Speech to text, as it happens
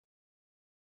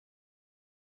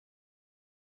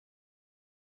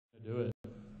Do it.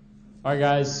 All right,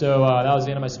 guys. So that was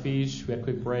the end of my speech. We had a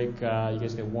quick break. You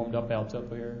guys get warmed up by El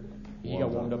Topo here. You got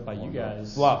warmed up by you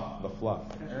guys. Fluff, the fluff.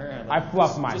 I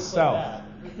fluff myself.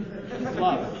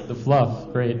 Like the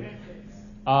fluff, great.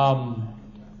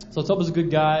 So Topo's a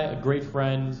good guy, a great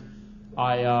friend.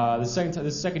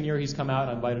 This second year he's come out.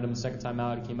 I invited him the second time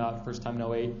out. He came out first time in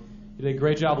 2008. He did a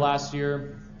great job last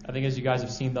year. I think as you guys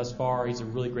have seen thus far, he's a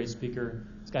really great speaker.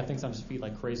 This guy thinks on his feet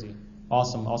like crazy.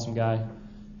 Awesome guy.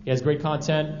 He has great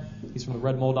content. He's from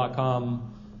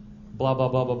theredmole.com. Blah, blah,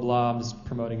 blah, blah, blah. I'm just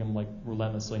promoting him like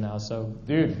relentlessly now. So,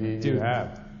 Dude, you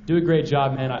have. Do a great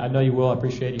job, man. I know you will. I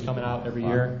appreciate you coming out every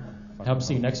year. I hope to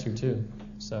see you next year, too.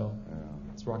 So,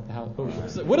 let's rock the house. Oh, what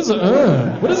is it? What is it?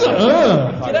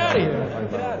 Get out of here. Get out of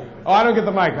here. Oh, I don't get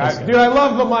the mic. Dude, I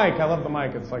love the mic. I love the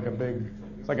mic. It's like a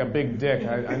big dick.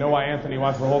 I know why Anthony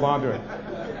wants to hold on to it.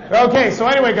 Okay, so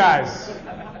anyway, guys.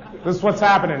 This is what's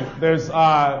happening. There's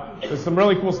some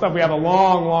really cool stuff. We have a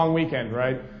long weekend,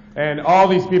 right? And all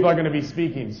these people are going to be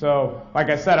speaking. So, like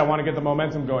I said, I want to get the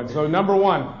momentum going. So, number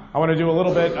one, I want to do a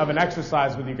little bit of an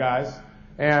exercise with you guys.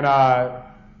 And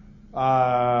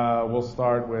we'll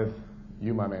start with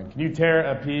you, my man. Can you tear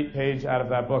a page out of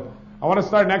that book? I want to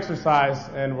start an exercise,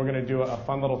 and we're going to do a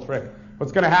fun little trick.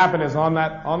 What's going to happen is on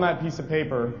that piece of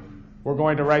paper, we're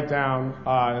going to write down,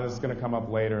 and this is going to come up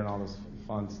later and all this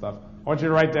fun stuff. I want you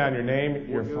to write down your name,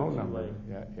 your phone number.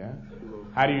 Yeah.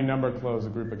 How do you number close a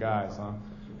group of guys, huh?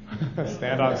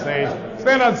 Stand on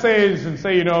stage and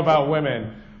say you know about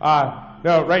women.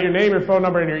 No, write your name, your phone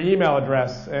number, and your email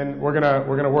address, and we're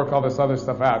gonna work all this other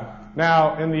stuff out.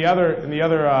 Now, in the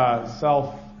other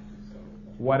self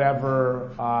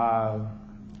whatever,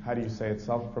 how do you say it?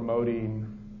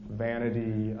 Self-promoting,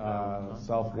 vanity,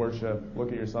 self-worship,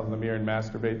 look at yourself in the mirror and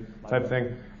masturbate type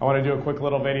thing. I want to do a quick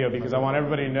little video because I want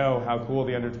everybody to know how cool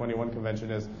the Under 21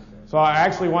 convention is. So I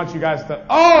actually want you guys to,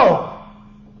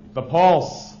 the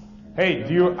pulse. Hey,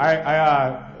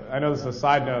 I know this is a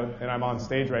side note and I'm on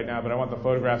stage right now, but I want the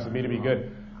photographs of me to be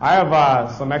good. I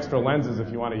have some extra lenses if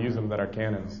you want to use them that are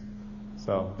Canons.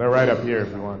 So they're right up here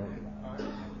if you want.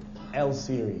 L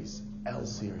series.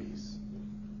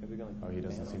 Oh, he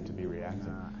doesn't seem to be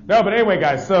reacting. No, but anyway,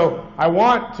 guys, so I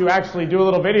want to actually do a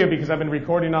little video because I've been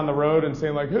recording on the road and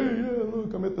saying like, hey, yeah,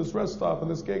 look, I'm at this rest stop and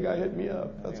this gay guy hit me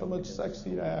up. That's how much sex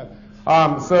scene I had.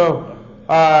 So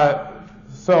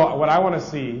what I want to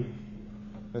see,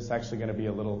 this is actually going to be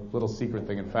a little secret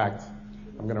thing. In fact,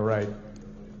 I'm going to write.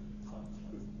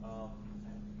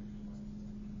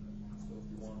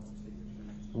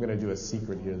 I'm going to do a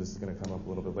secret here. This is going to come up a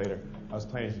little bit later. I was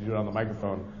planning to do it on the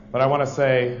microphone. But I want to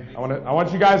say, I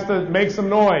want you guys to make some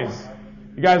noise.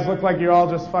 You guys look like you all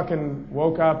just fucking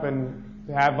woke up and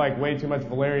had like way too much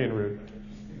valerian root.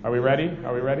 Are we ready?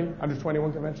 Under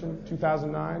 21 convention,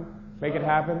 2009. Make it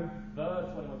happen. The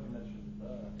 21 convention.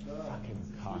 Fucking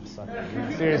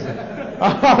cocksucker. Seriously.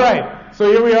 All right.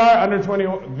 So here we are, under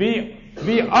 21.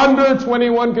 The Under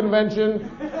 21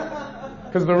 convention.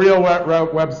 Because the real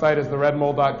website is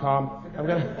theredmole.com.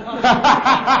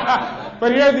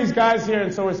 But here are these guys here,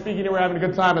 and so we're speaking here. We're having a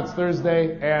good time. It's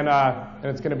Thursday, and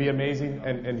it's going to be amazing.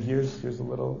 And here's a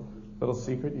little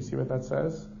secret. You see what that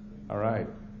says? All right,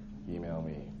 email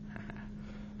me.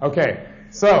 Okay,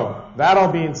 so that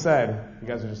all being said, you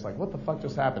guys are just like, what the fuck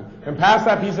just happened? And pass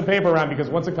that piece of paper around because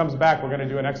once it comes back, we're going to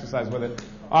do an exercise with it.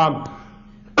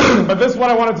 But this is what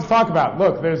I wanted to talk about.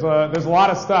 Look, there's a lot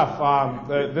of stuff.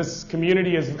 This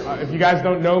community is, if you guys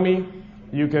don't know me,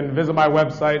 you can visit my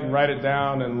website and write it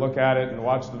down and look at it and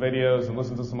watch the videos and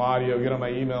listen to some audio, get on my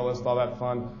email list, all that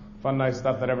fun, nice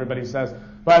stuff that everybody says.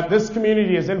 But this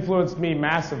community has influenced me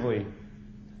massively.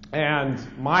 And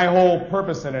my whole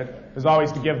purpose in it is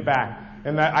always to give back.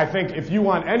 And that I think if you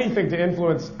want anything to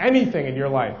influence anything in your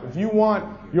life, if you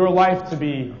want your life to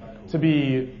be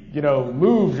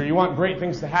moved, or you want great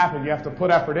things to happen, you have to put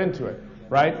effort into it,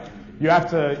 right? You have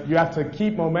to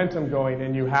keep momentum going,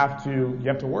 and you have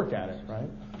to work at it, right?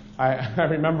 I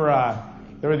remember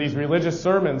there were these religious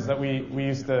sermons that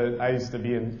I used to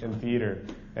be in theater,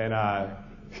 and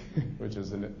which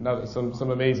is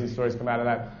some amazing stories come out of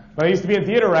that. But I used to be in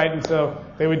theater, right? And so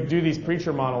they would do these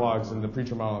preacher monologues, and the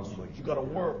preacher monologues were like, you got to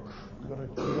work,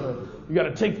 you got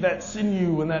to take that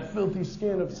sinew and that filthy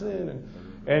skin of sin,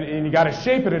 and you got to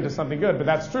shape it into something good. But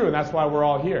that's true, and that's why we're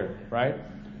all here, right?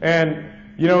 And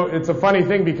it's a funny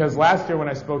thing because last year when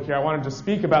I spoke here, I wanted to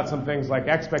speak about some things like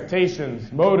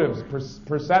expectations, motives,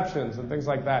 perceptions, and things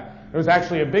like that. It was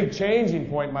actually a big changing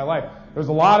point in my life. There was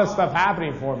a lot of stuff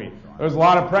happening for me. There was a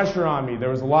lot of pressure on me. There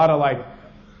was a lot of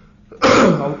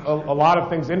a lot of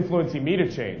things influencing me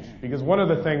to change. Because one of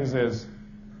the things is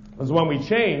when we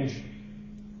change,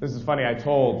 This is funny. I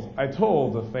told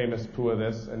the famous Pua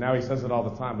this, and now he says it all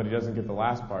the time, but he doesn't get the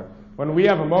last part. When we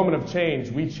have a moment of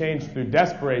change, we change through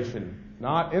desperation,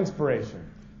 not inspiration.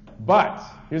 But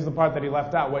here's the part that he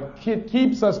left out. What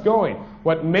keeps us going,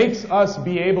 what makes us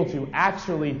be able to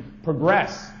actually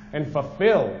progress and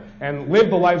fulfill and live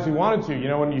the lives we wanted to. You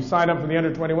know, when you signed up for the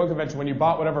Under 21 convention, when you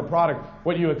bought whatever product,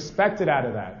 what you expected out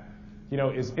of that, you know,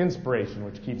 is inspiration,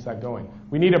 which keeps that going.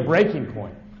 We need a breaking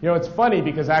point. You know, it's funny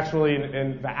because actually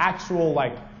in the actual,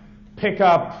 like,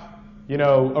 pickup, you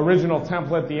know, original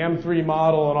template, the M3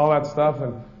 model and all that stuff,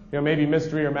 and, you know, maybe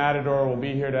Mystery or Matador will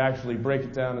be here to actually break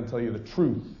it down and tell you the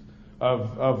truth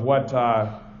of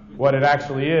what it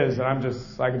actually is, and I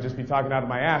could just be talking out of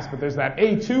my ass, but there's that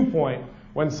A2 point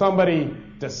when somebody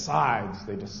decides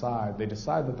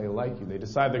that they like you, they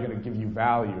decide they're going to give you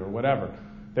value or whatever.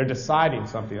 They're deciding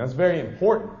something. That's very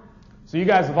important. So you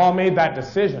guys have all made that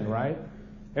decision, right?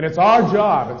 And it's our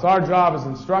job as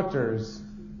instructors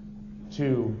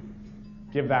to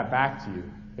give that back to you.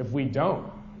 If we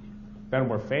don't, then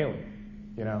we're failing,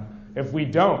 you know? If we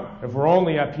don't, if we're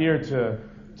only up here to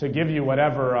give you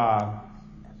whatever,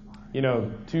 you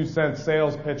know, 2-cent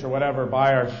sales pitch or whatever,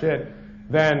 buy our shit,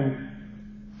 then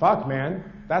fuck, man,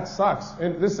 that sucks.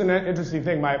 And this is an interesting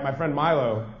thing. My friend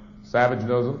Milo, Savage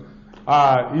knows him.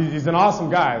 He's an awesome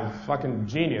guy, fucking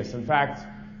genius. In fact,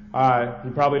 he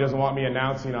probably doesn't want me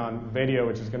announcing on video,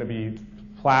 which is going to be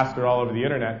plastered all over the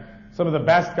internet. Some of the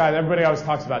best guys, everybody always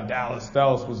talks about Dallas.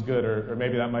 Dallas was good, or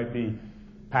maybe that might be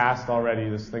past already.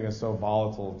 This thing is so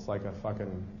volatile. It's like a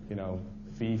fucking, you know,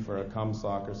 thief or a cum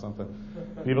sock or something.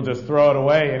 People just throw it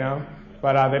away, you know.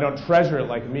 But they don't treasure it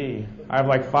like me. I have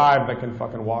like 5 that can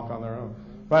fucking walk on their own.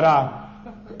 But I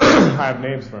have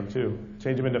names for them too.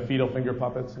 Change them into fetal finger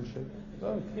puppets and shit.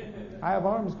 Look, I have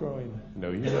arms growing.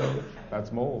 No, you don't.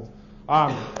 That's mold.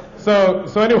 So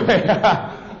anyway,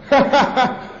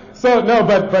 but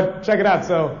check it out.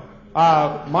 So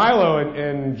Milo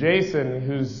and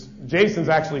Jason, Jason's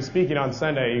actually speaking on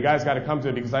Sunday. You guys got to come to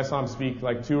it because I saw him speak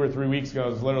like 2 or 3 weeks ago.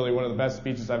 It was literally one of the best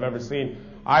speeches I've ever seen.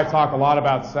 I talk a lot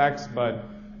about sex, but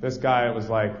this guy, it was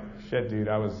like, shit, dude,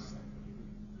 I was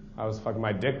fucking,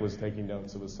 my dick was taking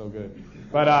notes. It was so good.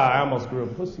 But I almost grew a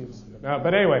pussy.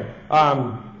 But anyway,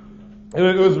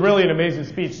 it was really an amazing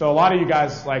speech. So a lot of you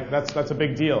guys, like, that's a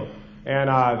big deal. And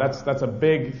that's a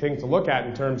big thing to look at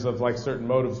in terms of like certain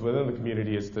motives within the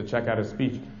community is to check out his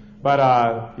speech.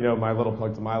 But you know, my little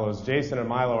plug to Milo is Jason and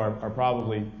Milo are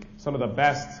probably some of the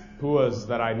best puas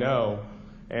that I know,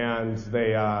 and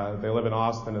they live in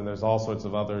Austin, and there's all sorts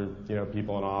of other, you know,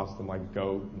 people in Austin like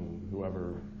Goat and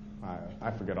whoever,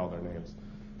 I forget all their names.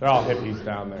 They're all hippies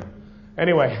down there.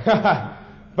 Anyway,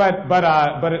 but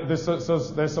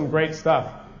there's some great stuff.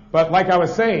 But like I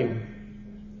was saying,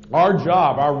 our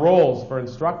job, our roles for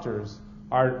instructors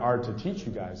are to teach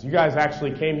you guys. You guys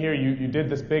actually came here, you did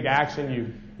this big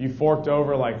action, you forked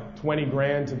over like 20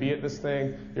 grand to be at this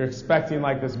thing. You're expecting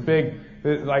like this big,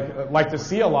 like to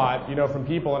see a lot, you know, from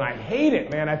people, and I hate it,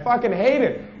 man. I fucking hate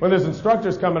it when there's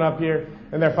instructors coming up here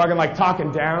and they're fucking like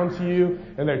talking down to you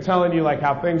and they're telling you like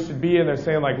how things should be and they're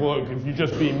saying like, look, if you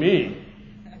just be me,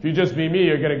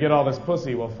 you're going to get all this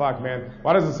pussy. Well, fuck, man.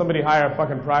 Why doesn't somebody hire a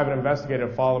fucking private investigator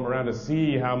to follow them around to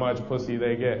see how much pussy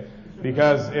they get?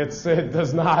 Because it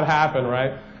does not happen,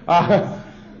 right?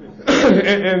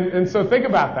 And so think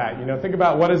about that, you know. Think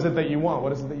about what is it that you want?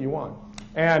 What is it that you want?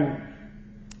 And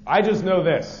I just know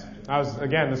this.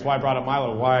 This is why I brought up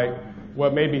Milo.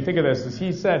 What made me think of this is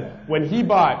he said when he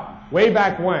bought, way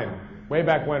back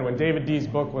when David D's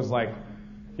book was like,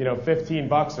 you know,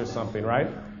 $15 or something, right?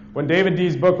 When David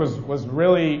D's book was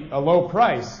really a low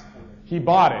price, he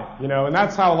bought it, you know, and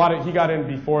that's how he got in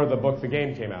before the book The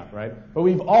Game came out, right? But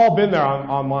we've all been there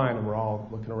online, and we're all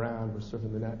looking around, we're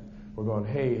surfing the net, we're going,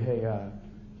 hey,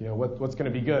 you know, what's going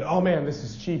to be good? Oh man, this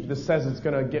is cheap. This says it's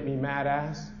going to get me mad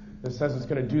ass. This says it's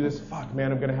going to do this. Fuck,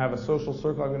 man, I'm going to have a social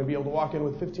circle. I'm going to be able to walk in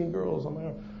with 15 girls on my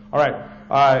own. All right,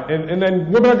 and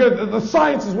then the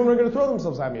science is women are going to throw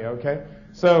themselves at me, okay?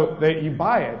 So you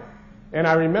buy it. And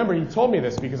I remember he told me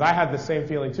this because I had the same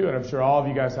feeling too, and I'm sure all of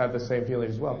you guys had the same feeling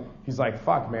as well. He's like,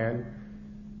 fuck, man,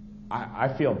 I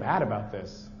feel bad about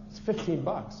this. It's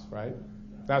 $15, right?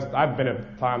 I've been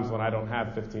at times when I don't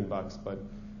have $15, but,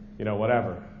 you know,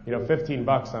 whatever. You know,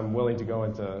 $15 I'm willing to go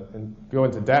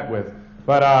into debt with.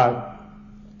 But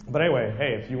anyway,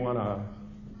 hey, if you want to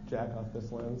jack off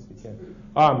this lens, you can.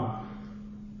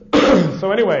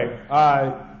 So anyway,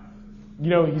 you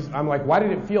know, I'm like, why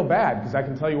did it feel bad? Because I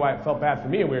can tell you why it felt bad for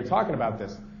me, and we were talking about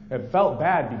this. It felt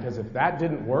bad because if that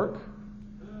didn't work,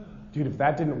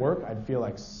 I'd feel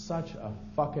like such a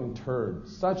fucking turd,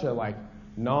 such a like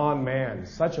non-man,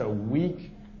 such a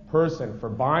weak person for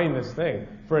buying this thing,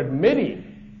 for admitting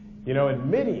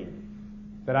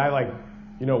that I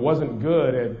wasn't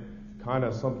good at kind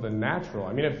of something natural.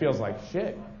 I mean, it feels like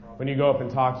shit when you go up and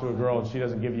talk to a girl and she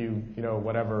doesn't give you,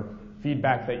 whatever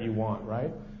feedback that you want, right?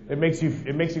 It makes you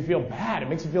feel bad. It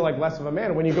makes you feel like less of a man.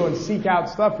 And when you go and seek out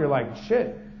stuff, you're like,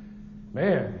 shit,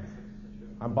 man,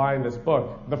 I'm buying this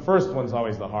book. The first one's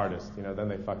always the hardest. Then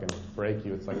they fucking break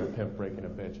you. It's like a pimp breaking a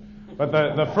bitch. But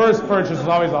the first purchase is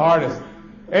always the hardest.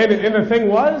 And the thing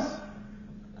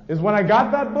is when I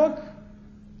got that book,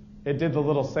 it did the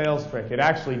little sales trick. It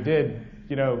actually did,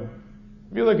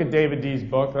 if you look at David D's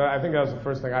book, I think that was the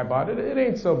first thing I bought. It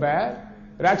ain't so bad.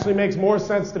 It actually makes more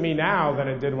sense to me now than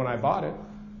it did when I bought it.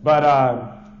 But,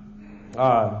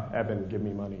 Eben, give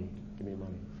me money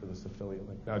for this affiliate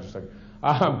link. No, just like,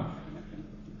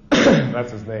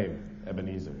 that's his name,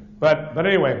 Ebenezer. But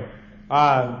anyway,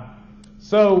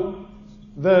 so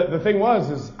the thing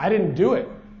is I didn't do it,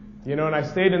 and I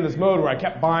stayed in this mode where I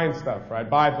kept buying stuff, right? I'd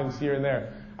buy things here and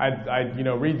there. I'd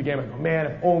read the game and go, man,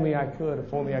 if only I could.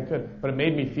 But it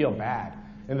made me feel bad.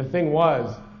 And the thing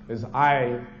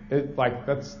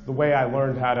that's the way I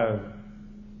learned how to,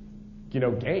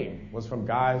 game, was from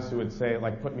guys who would say,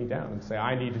 put me down and say,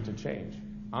 I needed to change.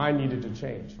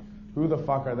 Who the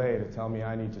fuck are they to tell me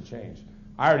I need to change?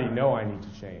 I already know I need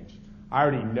to change. I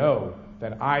already know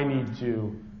that I need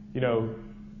to,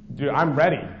 I'm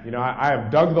ready. I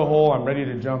have dug the hole. I'm ready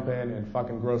to jump in and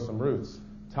fucking grow some roots.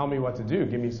 Tell me what to do.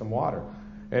 Give me some water.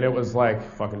 And it was like,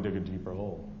 fucking dig a deeper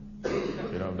hole.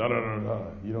 You don't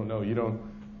know. You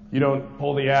don't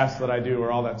pull the ass that I do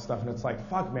or all that stuff. And it's like,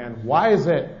 fuck, man, why is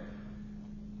it?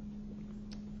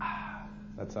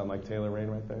 That sound like Taylor Rain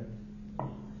right there? A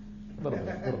little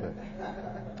bit.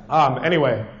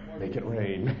 Anyway, make it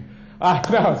rain.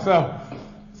 So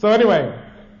anyway.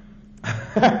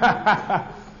 But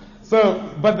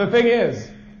the thing is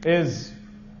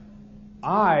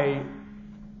I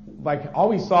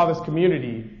always saw this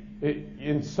community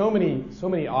in so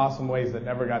many awesome ways that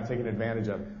never got taken advantage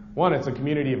of. One, it's a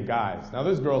community of guys. Now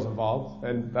there's girls involved,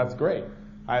 and that's great.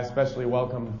 I especially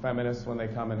welcome feminists when they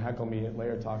come and heckle me at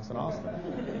Layer Talks in Austin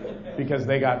because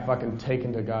they got fucking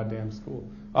taken to goddamn school.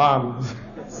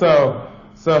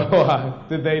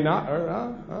 Did they not?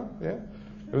 Yeah,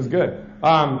 it was good.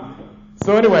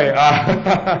 So anyway,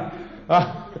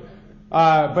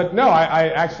 but no, I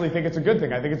actually think it's a good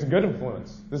thing. I think it's a good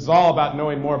influence. This is all about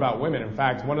knowing more about women. In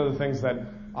fact, one of the things that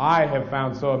I have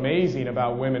found so amazing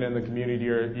about women in the community,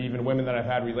 or even women that I've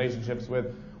had relationships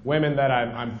with, women that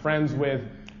I'm friends with,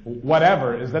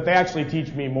 whatever, is that they actually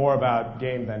teach me more about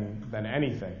game than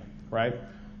anything, right?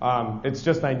 It's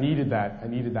just I needed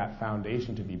that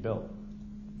foundation to be built.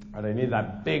 Right? I needed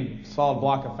that big, solid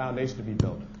block of foundation to be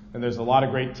built. And there's a lot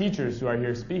of great teachers who are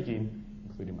here speaking,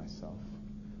 including myself,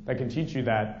 that can teach you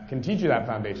that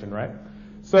foundation, right?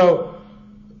 So,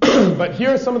 but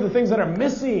here are some of the things that are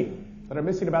missing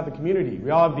about the community. We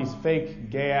all have these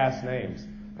fake gay-ass names.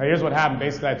 Now, here's what happened.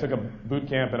 Basically, I took a boot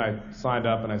camp and I signed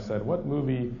up and I said, what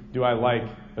movie do I like?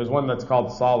 There's one that's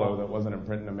called Solo that wasn't in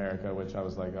print in America, which I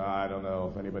was like, I don't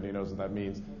know if anybody knows what that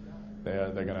means.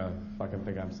 They're gonna fucking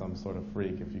think I'm some sort of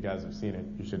freak. If you guys have seen it,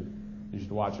 you should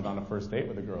watch it on a first date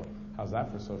with a girl. How's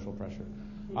that for social pressure?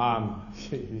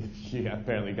 Yeah,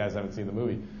 apparently you guys haven't seen the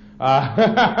movie.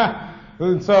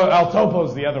 So El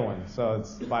Topo's the other one. So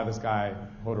it's by this guy,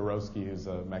 Jodorowsky, who's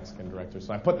a Mexican director.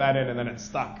 So I put that in and then it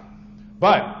stuck.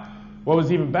 But what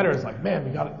was even better is man, we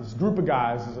got this group of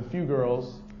guys, there's a few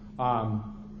girls.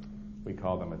 We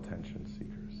call them attention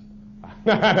seekers.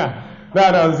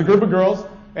 No, there's a group of girls.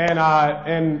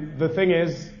 And the thing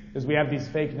is we have these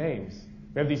fake names.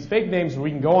 We have these fake names where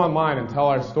we can go online and tell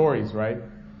our stories, right?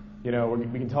 We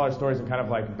can tell our stories and kind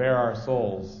of bare our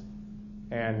souls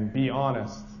and be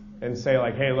honest and say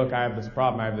hey, look, I have this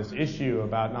problem. I have this issue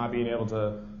about not being able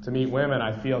to meet women.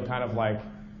 I feel kind of not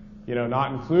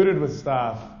included with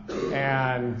stuff.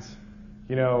 And,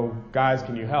 guys,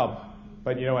 can you help?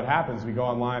 But you know what happens? We go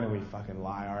online and we fucking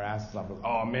lie our asses off.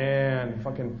 Oh man,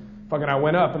 fucking, I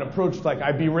went up and approached,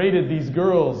 I berated these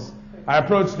girls. I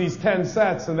approached these 10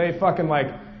 sets and they fucking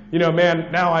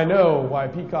man, now I know why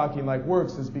peacocking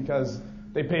works is because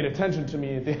they paid attention to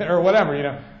me or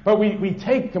whatever, But we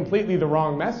take completely the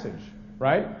wrong message,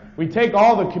 right? We take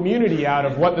all the community out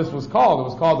of what this was called. It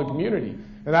was called the community.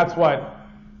 And that's what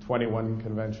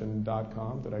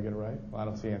 21convention.com, did I get it right? Well, I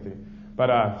don't see Anthony.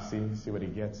 But see what he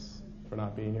gets for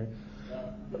not being here.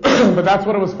 But that's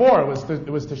what it was for. It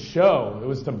was to show. It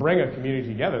was to bring a community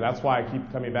together. That's why I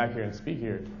keep coming back here and speak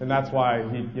here. And that's why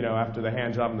after the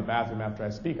hand job in the bathroom after I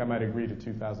speak, I might agree to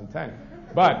 2010.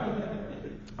 But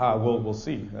we'll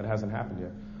see. That hasn't happened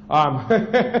yet.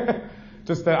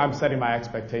 Just that I'm setting my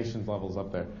expectations levels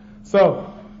up there.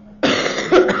 So,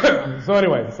 so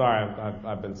anyway, sorry,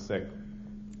 I've been sick.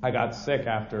 I got sick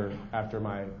after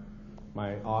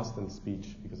my Austin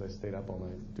speech because I stayed up all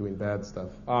night doing bad stuff.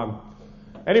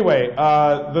 Anyway,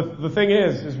 the thing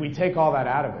is we take all that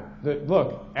out of it.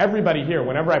 Look, everybody here,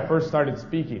 whenever I first started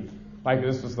speaking, like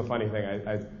this was the funny thing.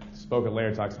 I spoke at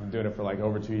Layer Talks. I've been doing it for like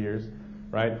over 2 years,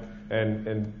 right?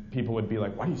 And people would be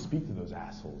like, why do you speak to those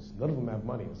assholes? None of them have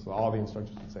money. So all the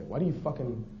instructors would say, why do you talk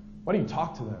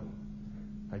to them?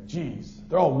 Like, geez,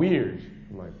 they're all weird.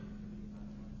 I'm like,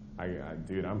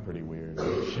 dude, I'm pretty weird.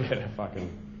 Shit, I fucking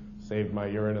saved my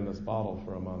urine in this bottle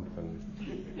for a month. And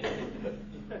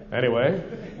anyway,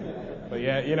 but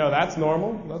yeah, that's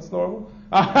normal. That's normal.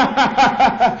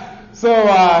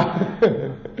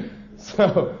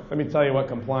 So let me tell you what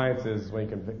compliance is when you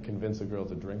can convince a girl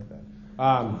to drink that.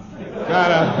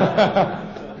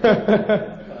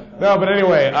 No, but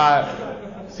anyway,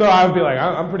 so I would be like,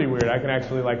 I'm pretty weird. I can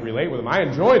actually like relate with them. I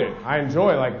enjoyed it. I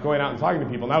enjoy like going out and talking to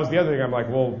people. And that was the other thing. I'm like,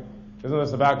 well, isn't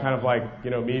this about kind of like,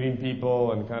 meeting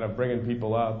people and kind of bringing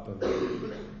people up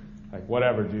and like,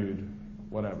 whatever, dude,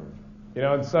 whatever.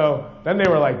 And so then they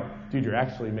were like, dude, you're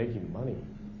actually making money.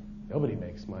 Nobody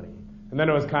makes money. And then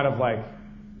it was kind of like,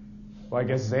 well, I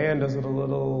guess Zan does it a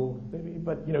little, maybe,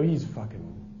 but he's a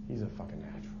fucking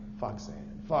natural. Fuck Zan.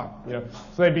 Fuck,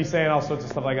 So they'd be saying all sorts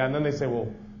of stuff like that. And then they say,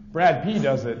 well, Brad P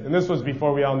does it. And this was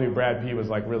before we all knew Brad P was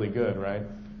like really good, right?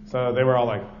 So they were all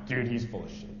like, dude, he's full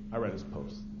of shit. I read his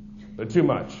posts. They're too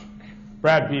much.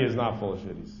 Brad P is not full of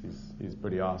shit. He's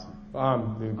pretty awesome.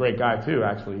 He's a great guy too,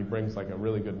 actually. He brings like a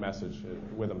really good message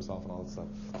with himself and all that stuff.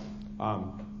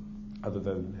 Other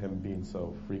than him being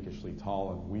so freakishly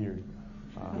tall and weird,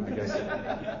 I guess.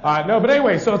 No, but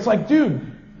anyway, so it's like, dude,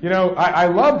 I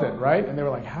loved it, right? And they were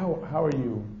like, how are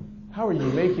you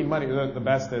making money? The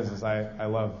best is I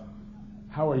love,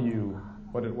 how are you,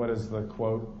 what is the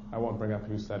quote? I won't bring up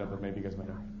who said it, but maybe you guys might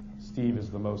know. Steve is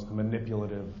the most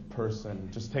manipulative person,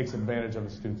 just takes advantage of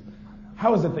his students.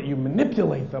 How is it that you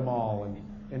manipulate them all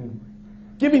and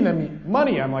giving them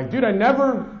money? I'm like, dude, I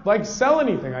never like sell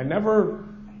anything. I never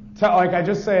tell, like I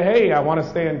just say, hey, I want to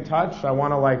stay in touch. I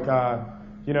want to like,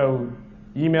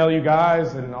 email you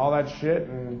guys and all that shit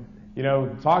and,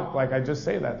 talk, like I just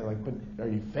say that. They're like, but are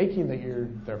you faking that you're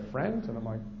their friend? And I'm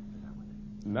like,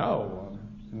 no,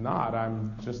 I'm not. I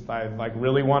like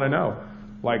really want to know.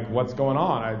 Like what's going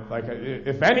on. I like,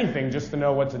 if anything, just to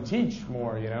know what to teach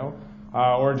more,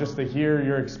 or just to hear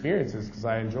your experiences because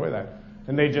I enjoy that.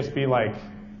 And they'd just be like,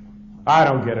 I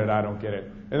don't get it.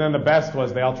 And then the best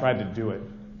was they all tried to do it.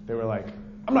 They were like,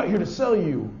 I'm not here to sell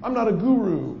you. I'm not a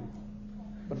guru,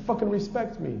 but fucking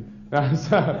respect me.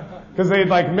 Because they'd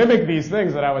like mimic these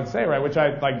things that I would say, right? Which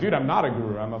I like, dude, I'm not a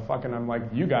guru. I'm like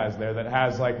you guys there that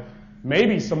has like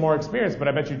maybe some more experience, but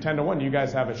I bet you 10 to 1, you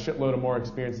guys have a shitload of more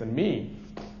experience than me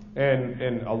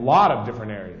in a lot of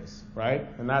different areas, right?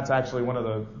 And that's actually one of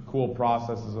the cool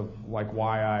processes of like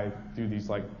why I do these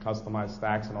like customized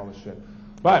stacks and all this shit.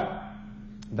 But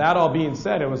that all being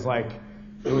said, it was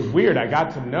weird. I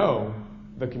got to know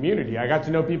the community. I got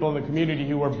to know people in the community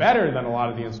who were better than a lot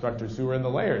of the instructors who were in the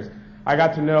layers. I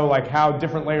got to know like how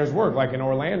different layers work. Like in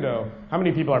Orlando, how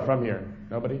many people are from here?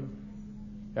 Nobody?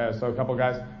 Yeah, so a couple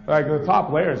guys. Like the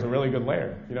top layer is a really good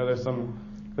layer. There's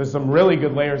some really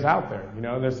good layers out there.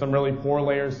 There's some really poor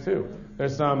layers too.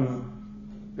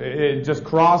 It just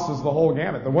crosses the whole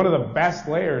gamut. One of the best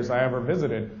layers I ever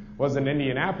visited was in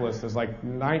Indianapolis. There's like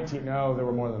 19, no, there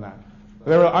were more than that.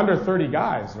 There were under 30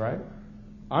 guys, right?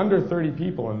 Under 30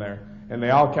 people in there. And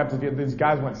they all kept together. These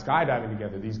guys went skydiving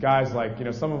together. These guys, like,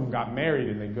 some of them got married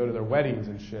and they'd go to their weddings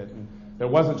and shit. And it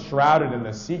wasn't shrouded in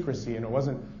this secrecy and it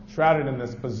wasn't shrouded in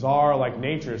this bizarre, like,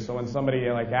 nature. So when somebody,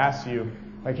 like, asks you,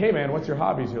 like, hey, man, what's your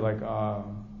hobbies? You're like,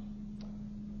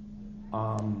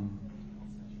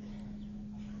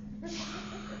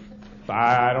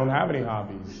 I don't have any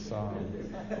hobbies.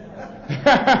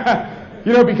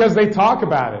 Because they talk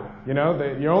about it.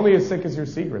 You're only as sick as your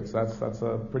secrets. That's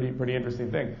a pretty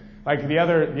interesting thing. Like the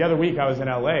other week I was in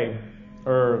LA,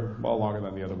 or well longer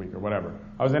than the other week or whatever.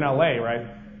 I was in LA, right?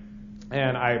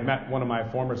 And I met one of my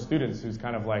former students who's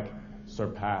kind of like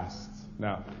surpassed.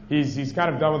 Now he's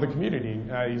kind of done with the community.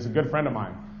 He's a good friend of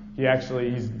mine.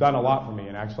 He's done a lot for me,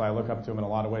 and actually I look up to him in a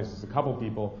lot of ways. There's a couple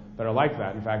people that are like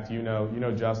that. In fact, you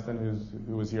know Justin,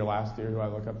 who was here last year, who I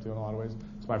look up to in a lot of ways.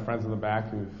 It's my friends in the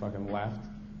back who fucking left.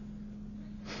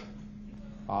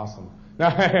 Awesome.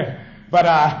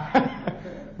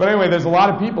 But anyway, there's a lot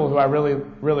of people who I really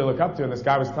look up to, and this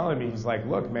guy was telling me, he's like,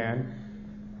 look, man,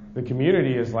 the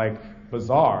community is like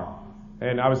bizarre.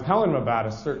 And I was telling him about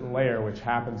a certain layer which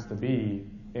happens to be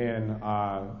in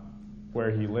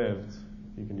where he lived.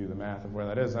 You can do the math of where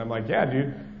that is. I'm like, yeah,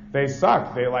 dude, they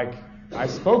suck. I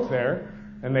spoke there,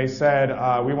 and they said,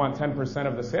 we want 10%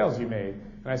 of the sales you made.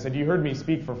 And I said, you heard me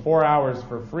speak for 4 hours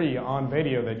for free on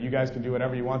video that you guys can do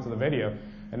whatever you want to the video.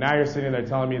 And now you're sitting there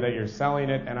telling me that you're selling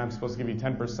it, and I'm supposed to give you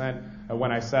 10%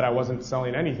 when I said I wasn't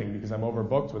selling anything because I'm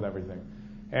overbooked with everything.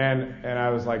 And I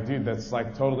was like, dude, that's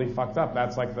like totally fucked up.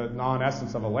 That's like the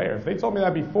non-essence of a layer. If they told me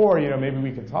that before, maybe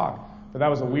we could talk. But that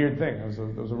was a weird thing. It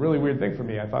was a really weird thing for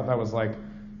me. I thought that was like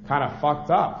kind of fucked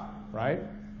up, right?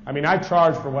 I mean, I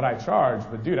charge for what I charge,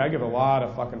 but dude, I give a lot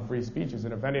of fucking free speeches.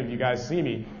 And if any of you guys see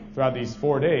me throughout these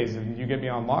 4 days and you get me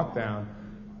on lockdown,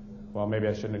 well, maybe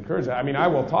I shouldn't encourage that. I mean, I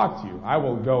will talk to you. I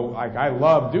will go, like, I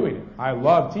love doing it. I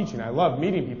love teaching. I love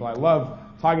meeting people. I love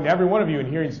talking to every one of you and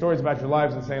hearing stories about your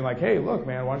lives and saying like, hey, look,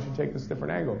 man, why don't you take this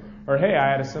different angle? Or, hey, I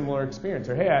had a similar experience.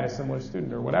 Or, hey, I had a similar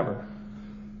student or whatever.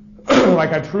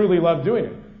 Like, I truly love doing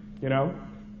it,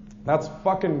 That's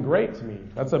fucking great to me.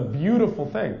 That's a beautiful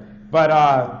thing. But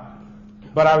I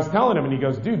was telling him, and he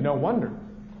goes, dude, no wonder.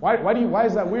 Why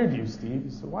is that weird to you, Steve?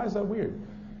 He said, why is that weird?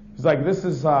 He's like, this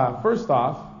is, first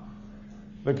off,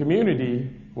 the community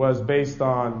was based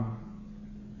on,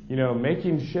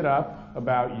 making shit up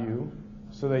about you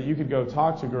so that you could go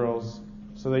talk to girls,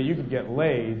 so that you could get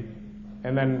laid,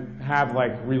 and then have,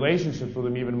 like, relationships with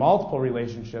them, even multiple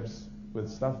relationships with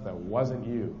stuff that wasn't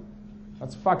you.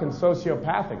 That's fucking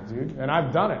sociopathic, dude. And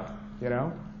I've done it,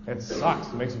 It sucks.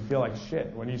 It makes you feel like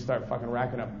shit when you start fucking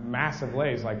racking up massive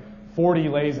lays, like 40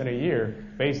 lays in a year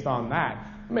based on that.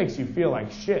 It makes you feel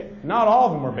like shit. Not all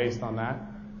of them were based on that,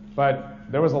 but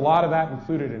there was a lot of that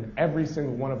included in every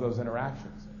single one of those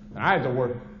interactions. And I had to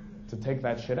work to take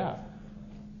that shit out.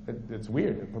 It's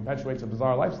weird. It perpetuates a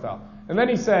bizarre lifestyle. And then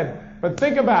he said, but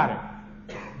think about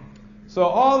it. So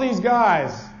all these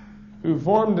guys who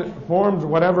formed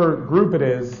whatever group it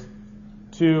is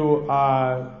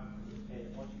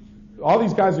all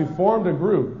these guys who formed a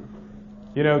group,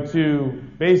 to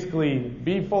basically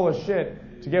be full of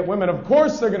shit to get women, of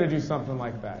course they're going to do something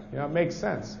like that. It makes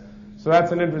sense. So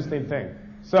that's an interesting thing.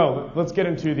 So let's get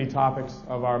into the topics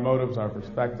of our motives, our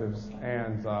perspectives,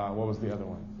 and what was the other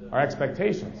one? Our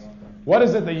expectations. What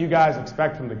is it that you guys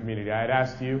expect from the community? I had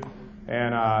asked you,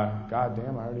 and God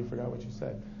damn, I already forgot what you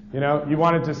said. You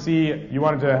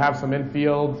wanted to have some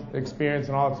infield experience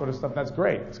and all that sort of stuff. That's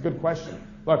great. It's a good question.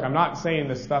 Look, I'm not saying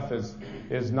this stuff is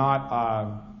not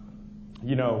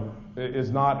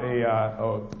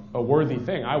a worthy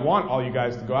thing. I want all you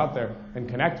guys to go out there and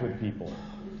connect with people,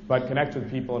 but connect with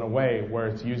people in a way where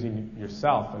it's using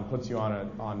yourself and puts you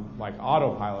on like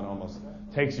autopilot almost.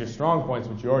 Takes your strong points,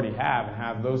 which you already have, and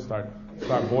have those start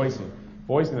voicing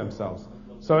themselves.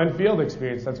 So in field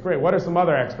experience, that's great. What are some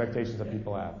other expectations that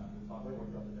people have?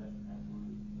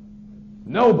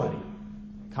 Nobody.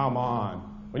 Come on.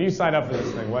 When you signed up for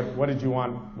this thing, what did you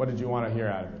want? What did you want to hear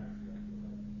out of it?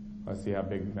 Let's see how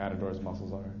big Matador's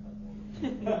muscles are.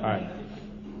 All right,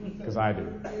 because I do.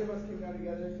 Three of us came down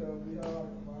together, so we all have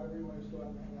a camaraderie. We want to go out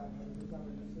and hang out and have a good time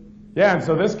and do it. Yeah, and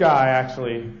so this guy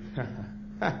actually,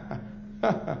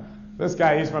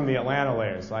 he's from the Atlanta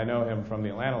layer, so I know him from the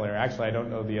Atlanta layer. Actually, I don't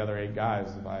know the other 8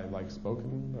 guys. Have I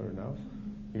spoken or no?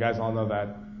 You guys all know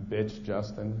that bitch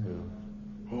Justin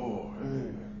who? Oh,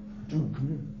 hey, dude, come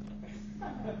here.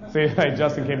 See,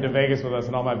 Justin came to Vegas with us,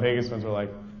 and all my Vegas friends were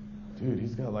like, dude,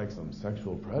 he's got like some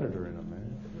sexual predator in him, man.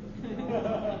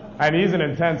 And he's an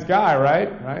intense guy,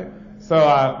 right? So,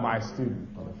 my student,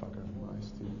 motherfucker, my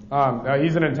student. No,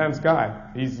 he's an intense guy.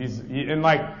 And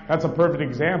like, that's a perfect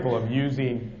example of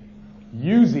using,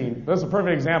 that's a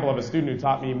perfect example of a student who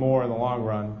taught me more in the long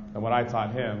run than what I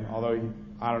taught him, although,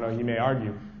 I don't know, he may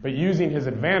argue, but using his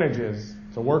advantages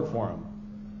to work for him.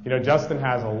 Justin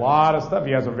has a lot of stuff.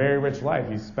 He has a very rich life.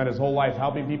 He's spent his whole life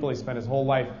helping people. He spent his whole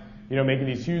life, making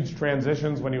these huge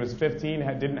transitions. When he was 15,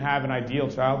 didn't have an ideal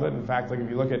childhood. In fact, like if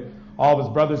you look at all of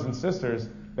his brothers and sisters,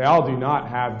 they all do not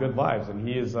have good lives. And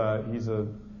he's a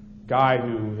guy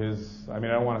who I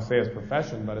don't want to say his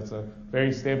profession, but it's a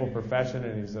very stable profession,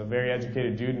 and he's a very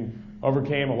educated dude and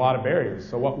overcame a lot of barriers.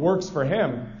 So what works for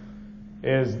him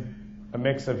is a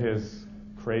mix of his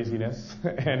craziness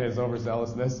and his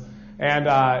overzealousness. And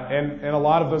a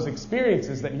lot of those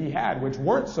experiences that he had, which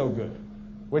weren't so good,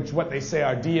 which what they say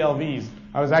are DLVs.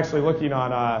 I was actually looking on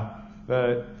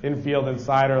the Infield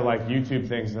Insider like YouTube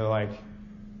things, and they're like,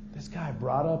 this guy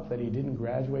brought up that he didn't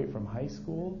graduate from high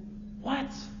school?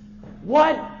 What?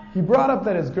 He brought up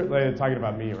that his they're talking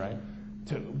about me, right?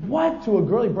 To a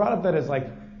girl? He brought up that his like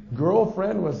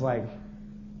girlfriend was like,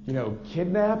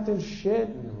 kidnapped and shit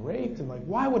and raped, and like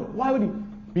why would he?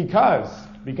 Because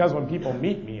when people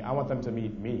meet me, I want them to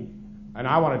meet me. And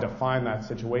I want to define that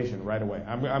situation right away.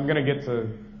 I'm going to get to,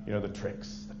 the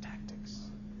tricks, the tactics,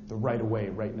 the right away,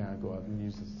 right now, go out and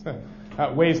use this,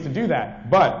 ways to do that.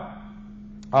 But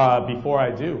before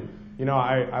I do,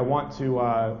 I want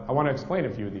to explain a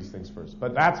few of these things first.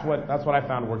 But that's what I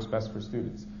found works best for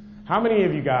students. How many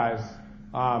of you guys,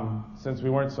 since we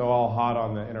weren't so all hot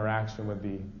on the interaction with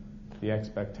the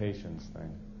expectations thing,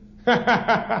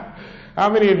 how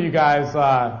many of you guys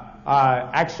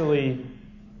actually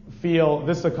feel,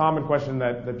 this is a common question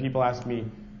that people ask me,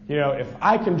 if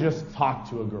I can just talk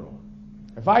to a girl,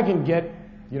 if I can get,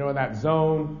 in that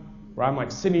zone where I'm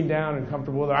like sitting down and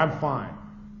comfortable with her, I'm fine.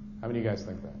 How many of you guys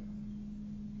think that?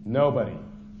 Nobody.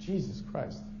 Jesus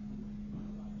Christ.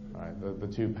 All right, the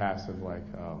two passive, like,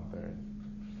 oh, they're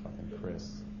fucking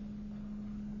Chris.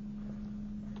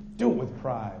 Do it with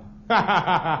pride.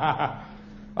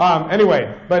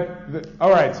 Anyway, all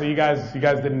right, so you guys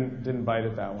didn't bite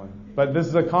at that one. But this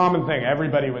is a common thing.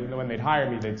 Everybody, when they'd hire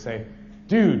me, they'd say,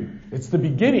 dude, it's the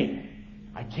beginning.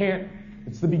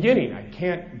 It's the beginning. I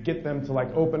can't get them to,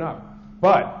 like, open up.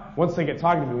 But once they get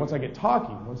talking to me, once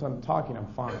I'm talking, I'm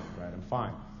fine, right? I'm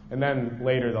fine. And then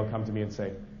later they'll come to me and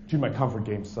say, dude, my comfort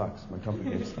game sucks. My comfort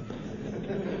game sucks.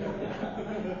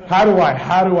 How do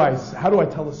I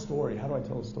tell a story? How do I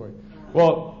tell a story?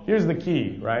 Well, here's the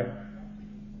key, right?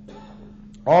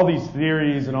 All these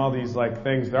theories and all these like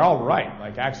things, they're all right.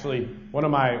 Like actually, one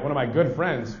of my good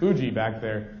friends, Fuji back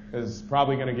there, is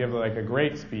probably going to give like a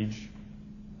great speech.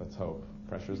 Let's hope.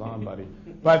 Pressure's on, buddy.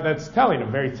 But that's telling a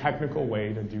very technical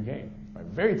way to do game. Right?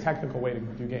 Very technical way to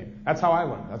do game. That's how I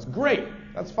learned. That's great.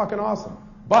 That's fucking awesome.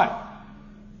 But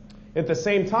at the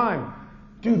same time,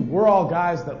 dude, we're all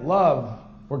guys that love.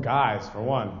 We're guys, for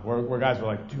one. We're guys who are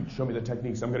like, dude, show me the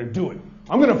techniques. I'm going to do it.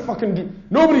 I'm going to fucking do.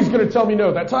 Nobody's going to tell me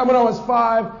no. That time when I was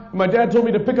 5, my dad told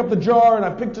me to pick up the jar, and I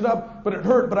picked it up, but it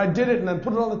hurt, but I did it, and then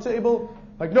put it on the table.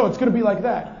 Like, no, it's going to be like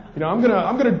that. I'm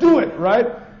going to do it, right?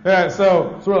 Yeah,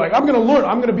 so we're like, I'm going to learn.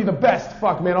 I'm going to be the best.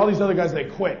 Fuck, man. All these other guys, they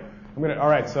quit. All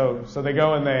right, so they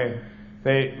go and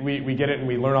we get it and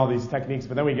we learn all these techniques,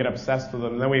 but then we get obsessed with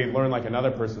them, and then we learn like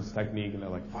another person's technique, and they're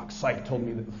like, fuck, Psych told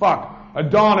me that. Fuck,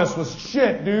 Adonis was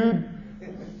shit, dude.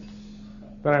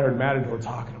 Then I heard Matador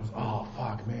talking. I was, oh,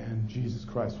 fuck, man, Jesus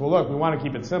Christ. Well, look, we want to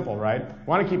keep it simple, right? We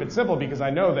want to keep it simple because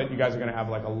I know that you guys are going to have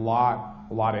like a lot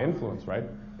of influence, right?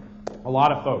 A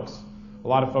lot of folks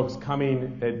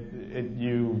coming at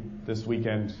you this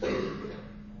weekend.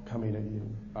 Coming at you.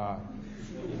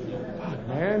 Fuck,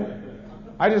 man.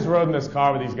 I just rode in this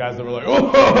car with these guys that were like,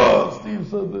 oh, Steve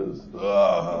said this.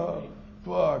 Oh,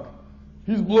 fuck.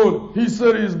 He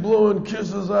said he's blowing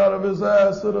kisses out of his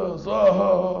ass at us.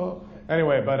 Oh.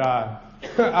 Anyway,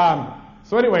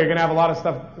 so anyway, you're going to have a lot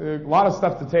of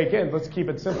stuff to take in. Let's keep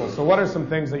it simple. So what are some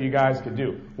things that you guys could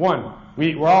do? One,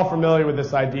 we're all familiar with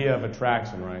this idea of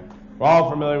attraction, right? We're all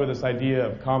familiar with this idea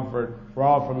of comfort. We're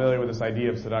all familiar with this idea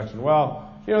of seduction. Well,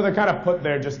 they're kind of put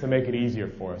there just to make it easier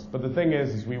for us. But the thing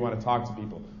is we want to talk to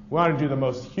people. We want to do the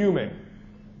most human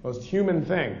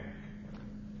thing,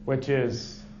 which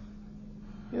is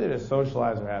either to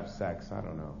socialize or have sex. I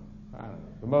don't know.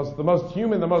 The most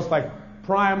human, the most like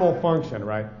primal function,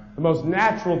 right? The most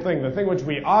natural thing, the thing which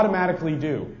we automatically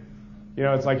do.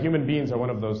 It's like human beings are one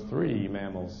of those 3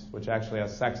 mammals which actually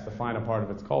has sex to define a part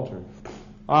of its culture.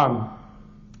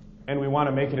 And we want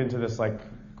to make it into this like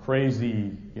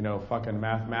crazy, fucking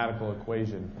mathematical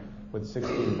equation with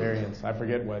 16 variants. I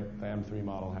forget what the M3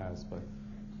 model has, but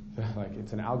like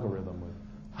it's an algorithm with.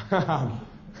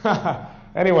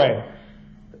 Anyway,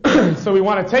 so we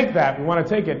want to take that, we want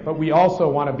to take it, but we also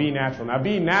want to be natural. Now,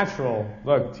 being natural,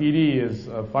 look, TD is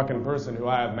a fucking person who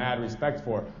I have mad respect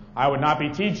for. I would not be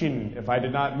teaching if I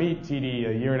did not meet TD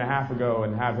a year and a half ago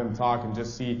and have him talk and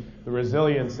just see the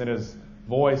resilience in his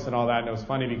voice and all that. And it was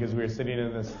funny because we were sitting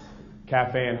in this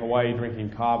cafe in Hawaii drinking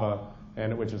kava,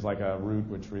 which is like a root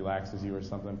which relaxes you or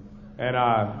something. And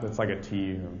it's like a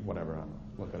tea or whatever.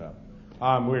 Look it up.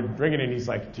 We were drinking it and he's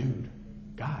like, dude,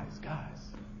 guys,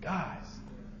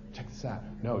 check this out.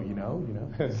 No, you know.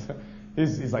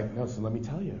 he's like, no, so let me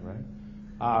tell you, right?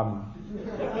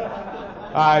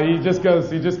 He just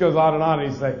goes on and on,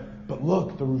 and he's like, but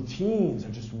look, the routines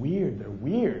are just weird. They're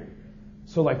weird.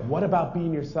 So like, what about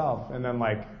being yourself? And then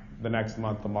like the next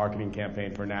month, the marketing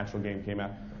campaign for Natural Game came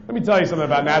out. Let me tell you something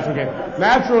about Natural Game.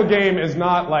 Natural Game is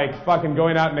not like fucking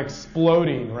going out and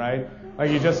exploding, right?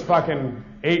 Like you just fucking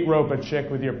 8-rope a chick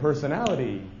with your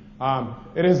personality.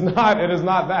 It is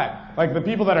not that. Like the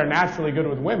people that are naturally good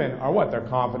with women are what? They're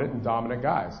confident and dominant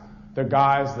guys. They're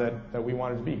guys that we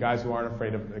wanted to be. Guys who aren't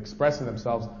afraid of expressing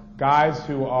themselves. Guys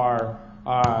who are,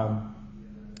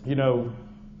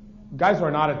 guys who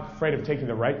are not afraid of taking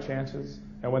the right chances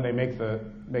And when they make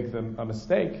a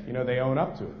mistake, you know, they own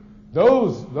up to it.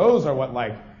 Those are what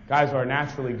like guys who are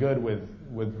naturally good with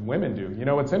women do. You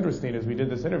know what's interesting is we did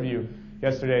this interview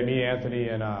yesterday, me, Anthony,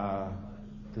 and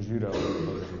Prosciutto.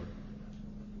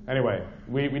 Anyway,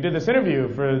 we did this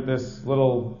interview for this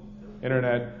little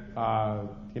internet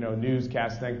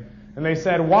newscast thing, and they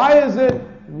said, why is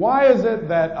it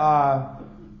that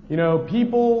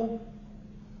people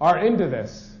are into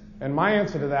this? And my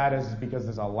answer to that is because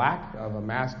there's a lack of a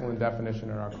masculine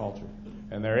definition in our culture.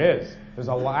 And there is. There's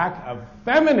a lack of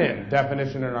feminine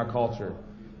definition in our culture.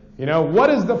 You know,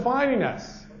 what is defining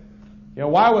us? You know,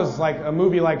 why was like a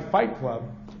movie like Fight Club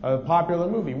a popular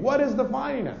movie? What is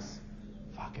defining us?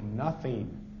 Fucking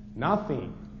nothing.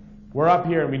 Nothing. We're up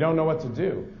here and we don't know what to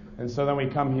do. And so then we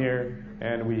come here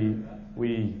and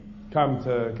we come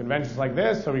to conventions like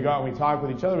this, so we go out and we talk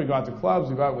with each other, we go out to clubs,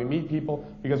 we go out and we meet people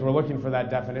because we're looking for that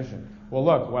definition. Well,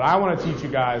 look, what I want to teach you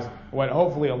guys, what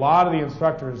hopefully a lot of the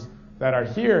instructors that are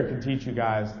here can teach you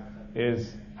guys,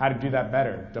 is how to do that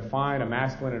better. Define a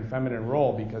masculine and feminine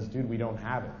role because, dude, we don't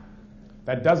have it.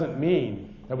 That doesn't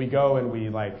mean that we go and we,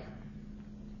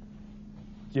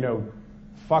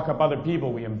 fuck up other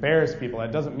people, we embarrass people.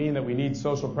 That doesn't mean that we need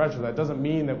social pressure. That doesn't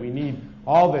mean that we need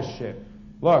all this shit.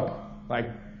 Look,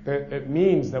 it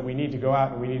means that we need to go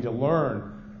out and we need to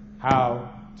learn how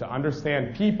to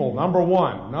understand people. Number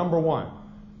one,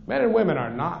 men and women are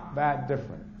not that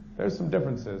different. There's some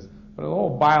differences, but in the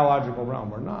whole biological realm,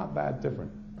 we're not that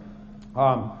different.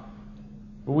 But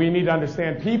we need to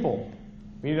understand people.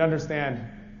 We need to understand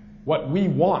what we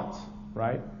want,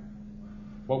 right?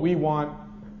 What we want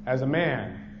as a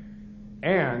man,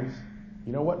 and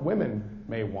you know what women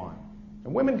may want.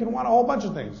 And women can want a whole bunch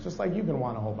of things, just like you can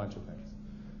want a whole bunch of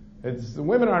things.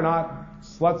 Women are not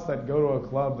sluts that go to a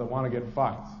club that want to get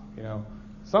fucked. You know,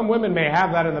 some women may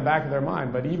have that in the back of their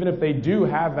mind, but even if they do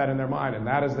have that in their mind, and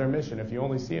that is their mission, if you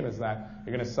only see them as that,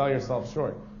 you're going to sell yourself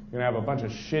short. You're going to have a bunch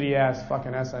of shitty ass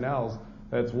fucking SNLs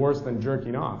that's worse than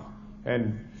jerking off.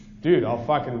 And dude, I've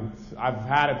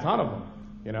had a ton of them.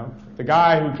 You know, the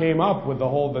guy who came up with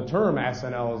the term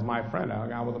SNL is my friend. I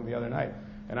hung out with him the other night,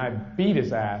 and I beat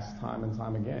his ass time and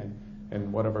time again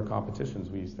in whatever competitions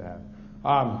we used to have.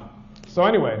 So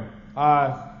anyway,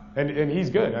 and he's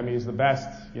good. I mean, he's the best,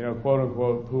 quote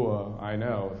unquote, pua I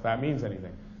know, if that means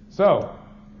anything. So,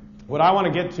 what I want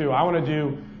to get to, I want to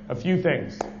do a few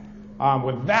things.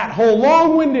 With that whole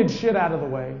long-winded shit out of the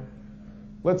way,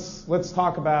 let's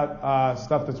talk about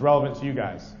stuff that's relevant to you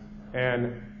guys.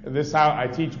 And this is how I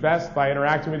teach best, by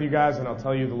interacting with you guys, and I'll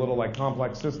tell you the little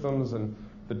complex systems and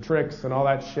the tricks and all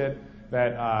that shit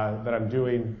that I'm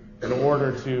doing in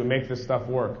order to make this stuff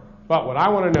work. But what I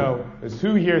want to know is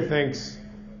who here thinks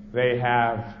they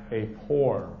have a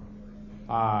poor,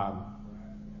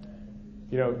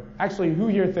 actually who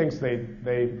here thinks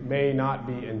they may not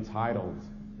be entitled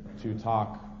to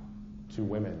talk to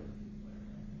women?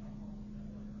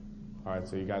 All right,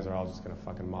 so you guys are all just going to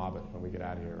fucking mob it when we get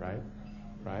out of here, right?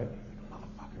 Right?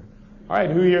 Motherfucker. All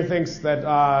right, who here thinks that,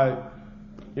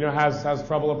 has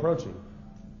trouble approaching?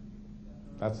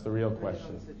 That's the real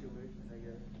question.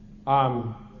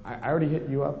 I already hit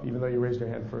you up, even though you raised your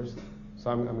hand first.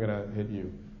 So I'm going to hit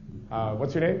you.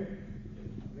 What's your name?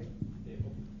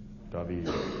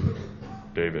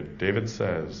 David. David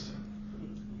says.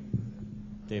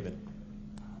 David.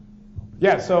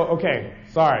 Yeah, so, okay.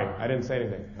 Sorry, I didn't say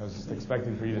anything. I was just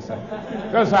expecting for you to say.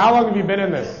 No, so how long have you been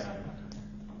in this?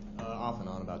 Off and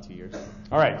on, about 2 years.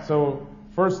 All right, so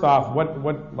first off, what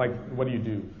do you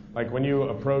do? Like when you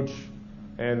approach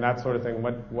and that sort of thing,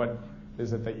 what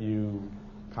is it that you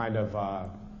kind of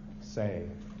say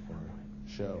or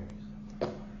show?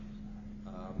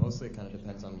 Mostly it kind of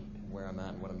depends on where I'm at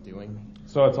and what I'm doing.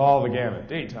 So it's all the gamut.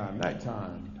 Daytime,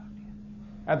 nighttime,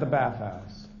 at the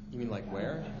bathhouse. You mean like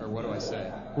where, or what do I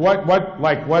say?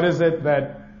 What is it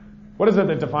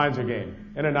that defines your game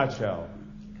in a nutshell?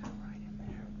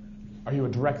 Are you a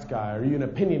direct guy? Are you an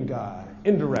opinion guy?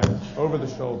 Indirect, over the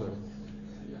shoulder,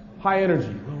 high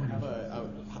energy. I'm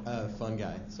a fun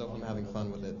guy, so if I'm having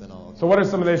fun with it, then I'll. So what are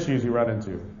some of the issues you run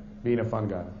into being a fun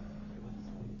guy?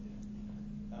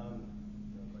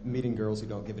 Meeting girls who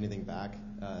don't give anything back.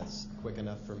 It's quick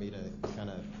enough for me to kind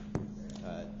of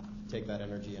take that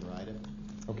energy and ride it.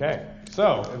 Okay,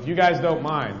 so if you guys don't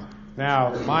mind,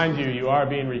 now, mind you, you are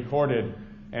being recorded,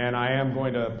 and I am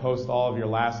going to post all of your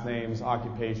last names,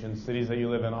 occupations, cities that you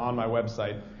live in on my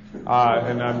website.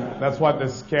 That's what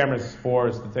this camera's for,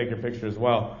 is to take your picture as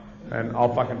well. And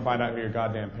I'll fucking find out who your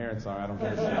goddamn parents are. I don't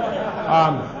give a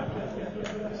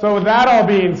shit. So with that all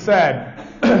being said,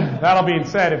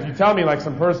 if you tell me like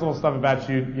some personal stuff about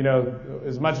you,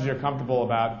 as much as you're comfortable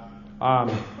about,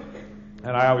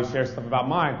 and I always share stuff about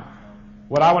mine.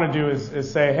 What I want to do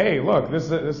is say, hey, look,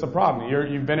 this is a problem.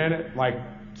 You've been in it like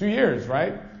 2 years,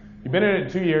 right? You've been in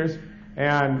it 2 years,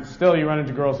 and still you run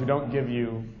into girls who don't give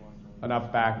you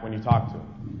enough back when you talk to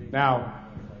them. Now,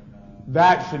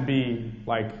 that should be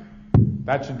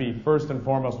first and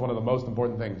foremost one of the most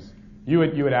important things. You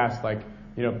would ask, like,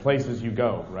 places you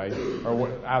go, right, or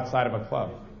outside of a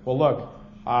club. Well, look,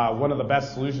 one of the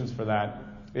best solutions for that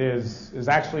is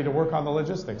actually to work on the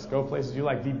logistics. Go places you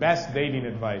like. The best dating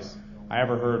advice I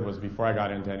ever heard was before I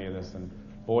got into any of this, and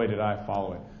boy, did I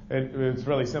follow it. It's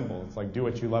really simple. It's like, do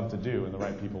what you love to do, and the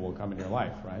right people will come in your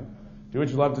life, right? Do what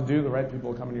you love to do, the right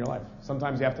people will come in your life.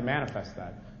 Sometimes you have to manifest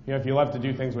that. If you love to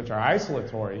do things which are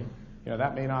isolatory,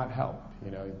 that may not help.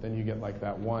 Then you get like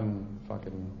that one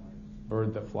fucking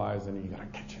bird that flies, and you gotta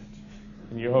catch it.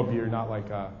 And you hope you're not like,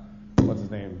 what's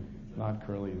his name? Not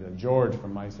Curly, the George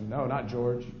from Mice and... No, not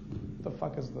George. What the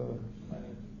fuck is the...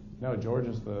 No, George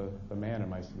is the man in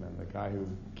Mice and Men, the guy who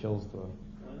kills the...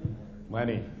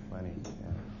 Lenny. Yeah,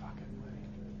 fucking Lenny.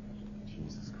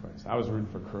 Jesus Christ. I was rooting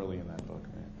for Curly in that book,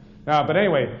 man. No, but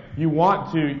anyway, you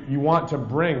want to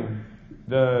bring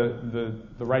the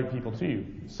right people to you.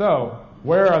 So,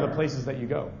 where are the places that you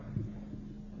go?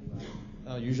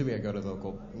 Usually I go to the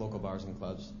local bars and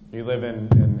clubs. You live in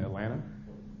Atlanta?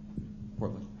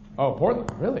 Portland. Oh, Portland,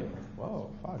 really? Whoa,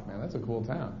 fuck, man, that's a cool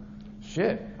town.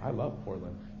 Shit, I love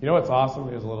Portland. You know what's awesome?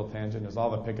 Here's a little tangent. Is all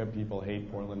the pickup people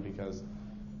hate Portland because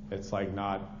it's like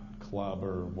not club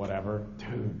or whatever.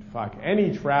 Dude, fuck,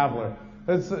 any traveler.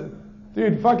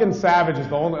 Dude, fucking Savage is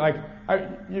the only,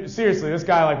 seriously, this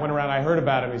guy like went around, I heard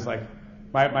about him, he's like,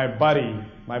 my buddy,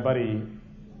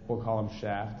 we'll call him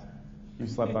Shaft, he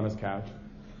slept on his couch.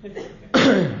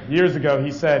 Years ago,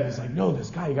 he's like, no,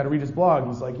 this guy, you gotta read his blog.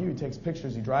 He's like, he takes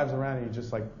pictures, he drives around, and he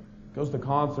just like goes to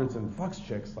concerts and fucks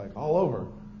chicks like all over.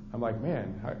 I'm like,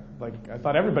 man, I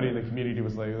thought everybody in the community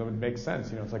was like, that would make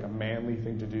sense. It's like a manly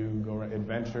thing to do, go around,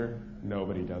 adventure.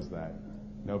 Nobody does that.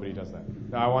 No,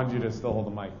 I wanted you to still hold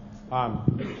the mic.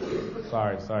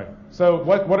 Sorry. So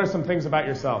what are some things about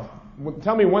yourself?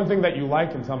 Tell me one thing that you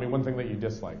like and tell me one thing that you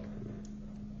dislike.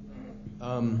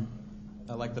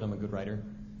 I like that I'm a good writer.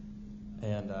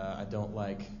 And I don't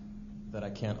like that I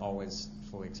can't always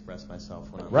fully express myself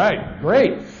when I'm... Right,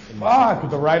 great. Fuck,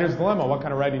 the writer's dilemma. What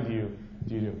kind of writing do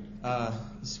you do?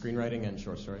 Screenwriting and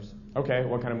short stories. Okay,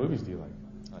 what kind of movies do you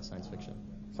like? Science fiction.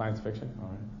 Science fiction?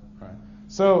 All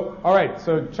right.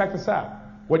 So check this out.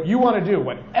 What you want to do,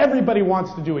 what everybody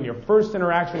wants to do in your first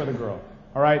interaction with a girl,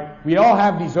 all right? We all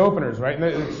have these openers, right? And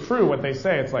it's true what they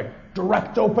say. It's like,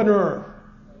 direct opener.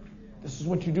 This is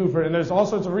what you do and there's all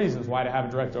sorts of reasons why to have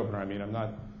a direct opener. I mean, I'm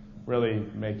not really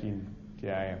making,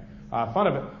 fun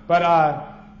of it. But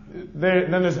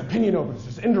then there's opinion openers,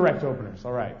 there's indirect openers,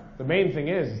 all right. The main thing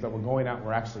is that we're going out and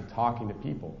we're actually talking to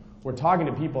people. We're talking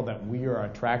to people that we are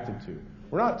attracted to.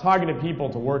 We're not talking to people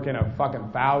to work in a fucking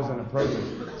 1,000 approaches.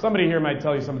 Somebody here might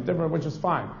tell you something different, which is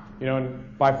fine,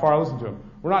 and by far listen to them.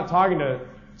 We're not talking to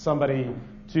somebody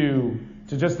to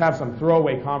just have some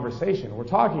throwaway conversation. We're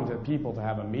talking to people to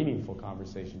have a meaningful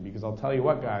conversation, because I'll tell you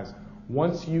what, guys,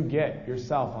 once you get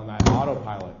yourself on that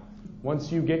autopilot, once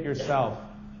you get yourself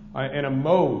in a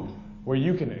mode where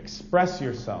you can express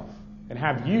yourself and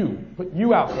have put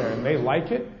you out there and they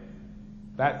like it,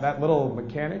 that little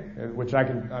mechanic, which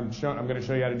I'm going to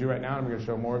show you how to do right now, and I'm going to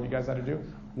show more of you guys how to do.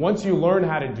 Once you learn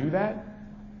how to do that,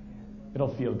 it'll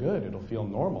feel good. It'll feel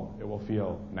normal. It will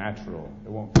feel natural.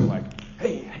 It won't feel like,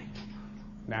 hey,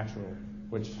 natural,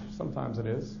 which sometimes it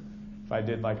is. If I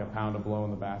did like a pound of blow in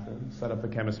the bathroom, set up the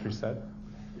chemistry set,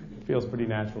 it feels pretty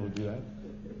natural to do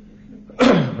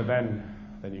that. But then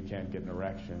you can't get an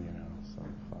erection, so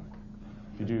fuck.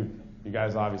 If you do, you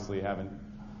guys obviously haven't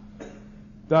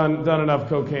done enough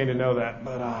cocaine to know that,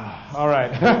 but all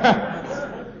right.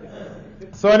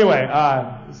 So anyway,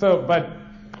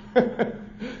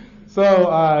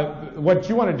 what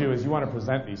you want to do is you want to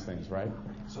present these things, right?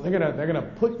 So they're gonna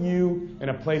put you in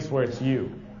a place where it's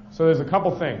you. So there's a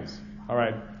couple things, all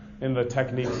right, in the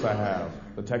techniques I have.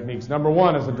 The techniques. Number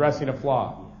one is addressing a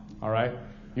flaw, all right?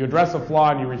 You address a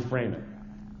flaw and you reframe it,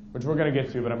 which we're going to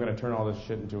get to, but I'm going to turn all this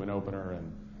shit into an opener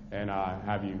and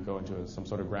have you go into some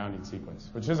sort of grounding sequence,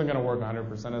 which isn't going to work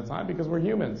 100% of the time because we're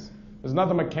humans. There's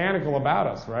nothing mechanical about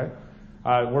us, right?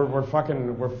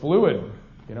 We're fluid.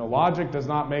 Logic does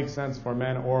not make sense for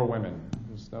men or women.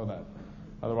 Just know that.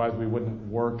 Otherwise, we wouldn't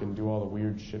work and do all the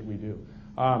weird shit we do.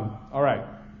 All right.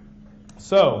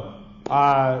 So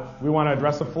we want to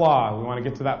address a flaw. We want to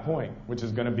get to that point, which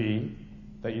is going to be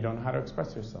that you don't know how to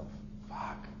express yourself.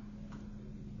 Fuck.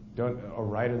 a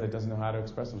writer that doesn't know how to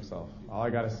express himself. All I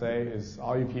gotta say is,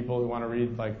 all you people who want to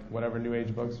read like whatever New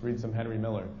Age books, read some Henry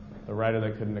Miller, the writer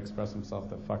that couldn't express himself,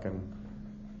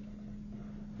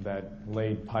 that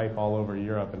laid pipe all over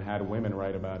Europe and had women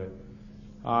write about it,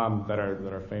 that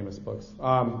are famous books.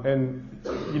 And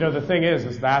the thing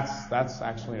is that's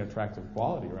actually an attractive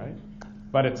quality, right?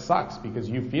 But it sucks because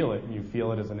you feel it, and you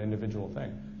feel it as an individual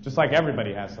thing. Just like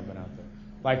everybody has something out there.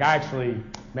 Like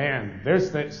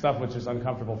there's stuff which is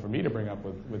uncomfortable for me to bring up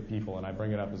with people, and I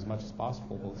bring it up as much as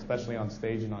possible, especially on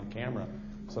stage and on camera,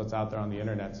 so it's out there on the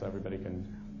internet so everybody can,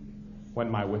 when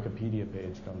my Wikipedia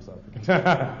page comes up.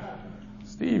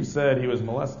 Steve said he was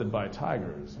molested by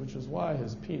tigers, which is why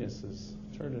his penis is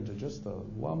turned into just a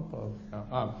lump of...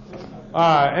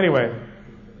 Anyway.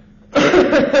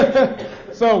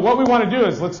 So what we want to do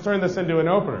is let's turn this into an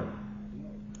opener.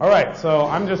 All right, so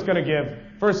I'm just going to give...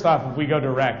 First off, if we go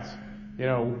direct,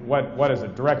 what is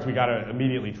it? Direct, we got to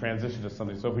immediately transition to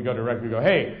something. So if we go direct, we go,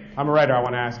 hey, I'm a writer, I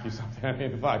want to ask you something. I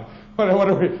mean, fuck, what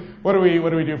do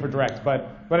we do for direct? But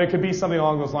it could be something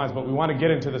along those lines. But we want to get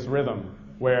into this rhythm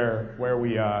where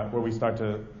we start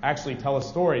to actually tell a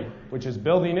story, which is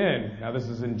building in. Now this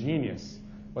is ingenious.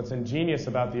 What's ingenious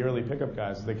about the early pickup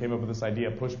guys is they came up with this idea,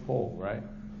 push-pull, right?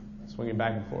 Swinging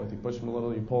back and forth. You push them a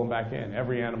little, you pull them back in.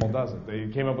 Every animal does it. They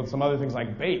came up with some other things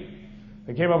like bait.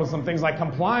 They came up with some things like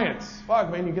compliance. Fuck,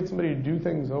 man, you get somebody to do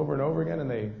things over and over again, and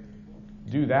they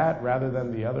do that rather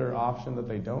than the other option that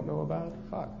they don't know about.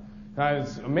 Fuck.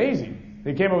 It's amazing.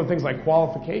 They came up with things like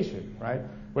qualification, right?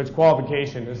 Which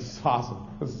qualification is awesome.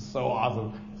 This is so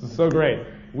awesome. This is so great.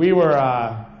 We were,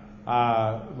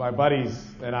 my buddies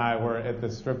and I were at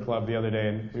this strip club the other day,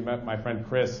 and we met my friend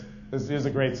Chris. This is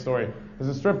a great story. There's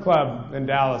a strip club in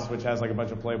Dallas which has like a bunch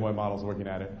of Playboy models working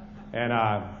at it. And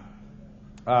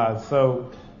so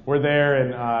we're there,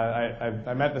 and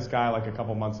I met this guy like a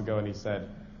couple months ago, and he said,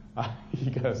 he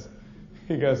goes,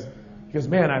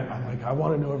 man, I'm like, I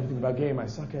want to know everything about game. I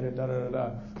suck at it, da da da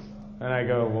da. And I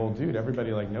go, well, dude,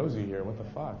 everybody like knows you here. What the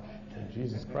fuck?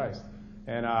 Jesus Christ.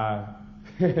 And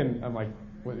and I'm like,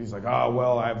 what? He's like, oh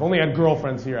well, I've only had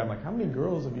girlfriends here. I'm like, how many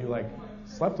girls have you like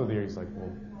slept with here? He's like,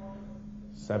 well,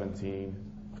 17.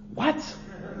 What?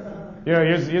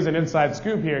 Here's an inside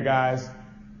scoop here, guys.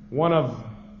 One of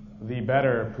the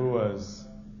better puas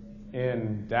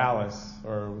in Dallas,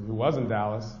 or who was in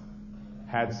Dallas,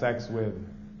 had sex with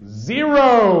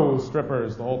 0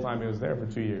 strippers the whole time he was there for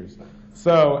 2 years.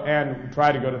 So, and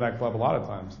tried to go to that club a lot of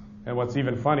times. And what's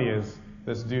even funny is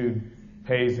this dude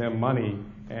pays him money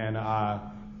and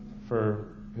for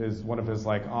one of his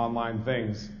like online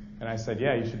things. And I said,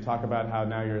 yeah, you should talk about how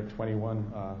now you're at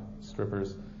 21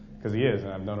 strippers, because he is,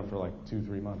 and I've known him for like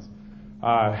 2-3 months.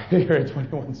 You're at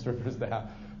 21 strippers now.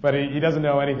 But he doesn't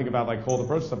know anything about like cold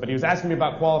approach stuff. But he was asking me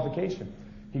about qualification.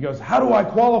 He goes, how do I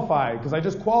qualify? Because I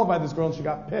just qualified this girl and she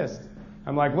got pissed.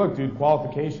 I'm like, look, dude,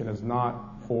 qualification is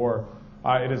not for,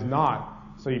 it is not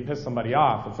so you piss somebody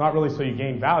off. It's not really so you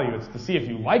gain value. It's to see if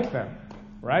you like them,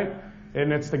 right?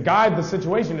 And it's to guide the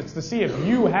situation. It's to see if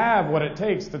you have what it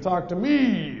takes to talk to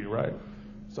me, right?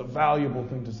 It's a valuable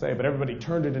thing to say, but everybody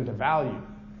turned it into value.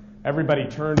 Everybody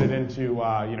turned it into,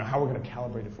 how we're going to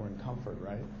calibrate it for in comfort,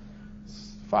 right?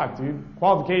 Fuck, dude.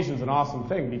 Qualification is an awesome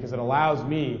thing because it allows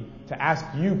me to ask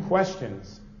you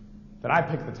questions that I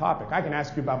pick the topic. I can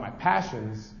ask you about my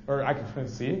passions, or I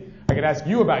can ask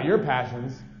you about your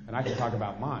passions, and I can talk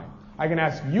about mine. I can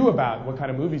ask you about what kind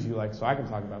of movies you like, so I can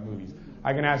talk about movies.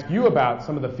 I can ask you about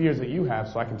some of the fears that you have,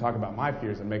 so I can talk about my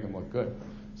fears and make them look good.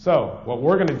 So what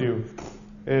we're going to do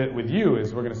with you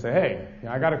is we're going to say, hey,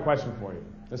 I got a question for you.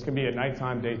 This can be at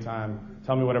nighttime, daytime.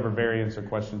 Tell me whatever variants or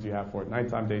questions you have for it.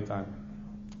 Nighttime, daytime.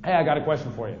 Hey, I got a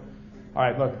question for you. All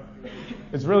right, look,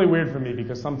 it's really weird for me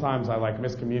because sometimes I like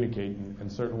miscommunicate in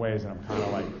certain ways, and I'm kind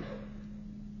of like,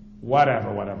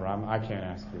 whatever. I can't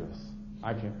ask you this.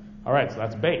 I can't. All right, so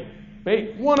that's bait.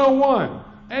 Bait 101.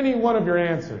 Any one of your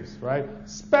answers, right?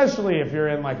 Especially if you're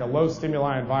in like a low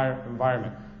stimuli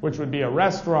environment, which would be a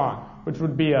restaurant, which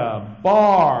would be a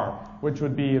bar, which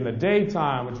would be in the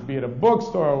daytime, which would be at a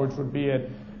bookstore, which would be at,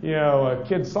 a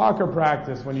kid's soccer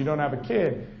practice when you don't have a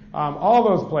kid. All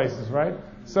those places, right?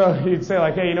 So you'd say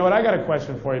like, hey, you know what? I got a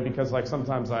question for you because like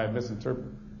sometimes I misinterpret.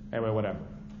 Anyway, whatever.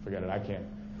 Forget it. I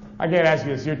can't ask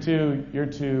you this. You're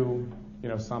too,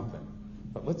 something.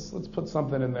 But let's put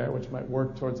something in there which might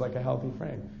work towards like a healthy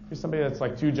frame. You're somebody that's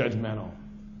like too judgmental.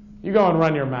 You go and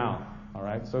run your mouth. All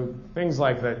right. So things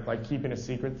like that, like keeping a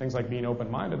secret, things like being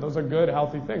open-minded, those are good,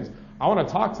 healthy things. I want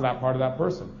to talk to that part of that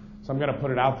person, so I'm going to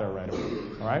put it out there right away.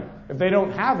 All right. If they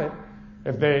don't have it,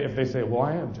 if they say, well,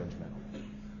 I am judgmental,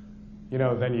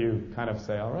 then you kind of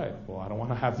say, all right, well, I don't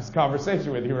want to have this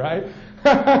conversation with you, right?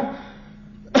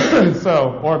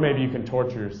 Or maybe you can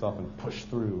torture yourself and push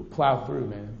through, plow through,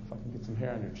 man. Fucking get some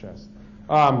hair on your chest.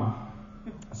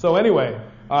 So anyway,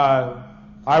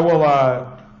 I will,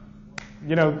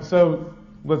 so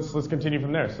let's continue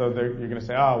from there. So you're going to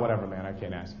say, oh, whatever, man, I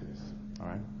can't ask you this. All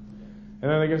right? And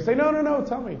then they're going to say, no,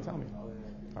 tell me.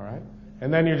 All right?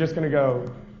 And then you're just going to go,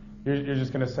 you're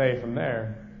just going to say from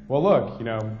there, well, look,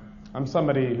 I'm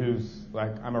somebody who's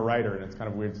like, I'm a writer, and it's kind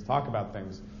of weird to talk about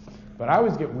things. But I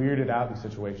always get weirded out in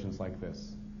situations like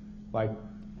this. Like,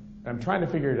 I'm trying to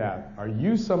figure it out. Are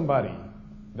you somebody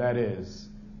that is,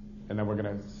 and then we're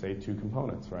going to say two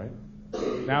components, right?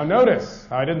 Now notice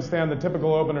how I didn't stay on the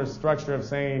typical opener structure of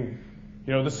saying,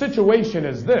 the situation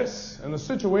is this, and the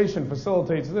situation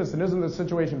facilitates this, and isn't the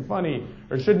situation funny,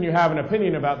 or shouldn't you have an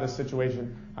opinion about this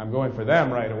situation? I'm going for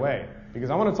them right away, because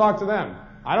I want to talk to them.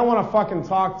 I don't want to fucking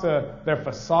talk to their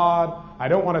facade. I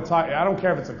don't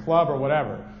care if it's a club or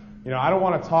whatever. I don't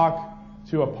want to talk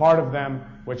to a part of them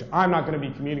which I'm not going to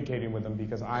be communicating with them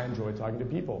because I enjoy talking to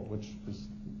people, which is,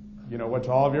 what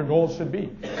all of your goals should be,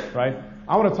 right?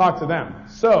 I want to talk to them.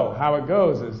 So how it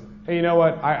goes is, hey, you know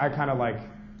what? I kind of like,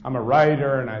 I'm a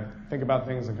writer and I think about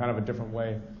things in kind of a different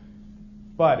way.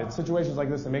 But in situations like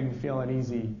this that make me feel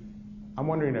uneasy, I'm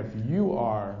wondering if you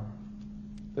are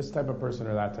this type of person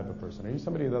or that type of person. Are you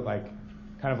somebody that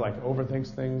kind of overthinks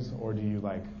things, or do you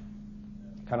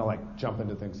kind of jump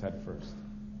into things head first?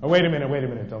 Oh, wait a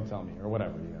minute, don't tell me, or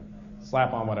whatever.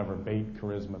 Slap on whatever bait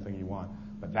charisma thing you want.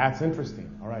 But that's interesting.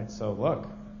 All right, so look,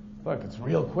 it's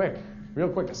real quick,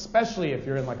 especially if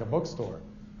you're in a bookstore.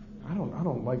 I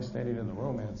don't like standing in the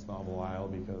romance novel aisle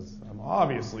because I'm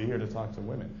obviously here to talk to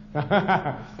women.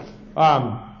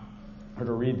 Or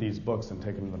to read these books and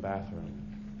take them in the bathroom.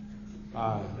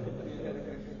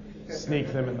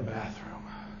 Sneak them in the bathroom.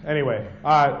 Anyway,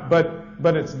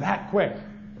 but it's that quick.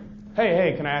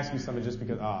 Hey, can I ask you something just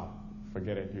because,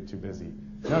 forget it, you're too busy.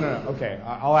 No, okay,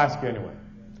 I'll ask you anyway.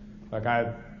 Like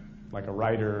a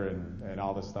writer and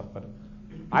all this stuff, but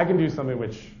I can do something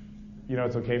which,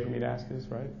 it's okay for me to ask this,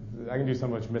 right? I can do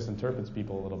something which misinterprets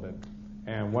people a little bit.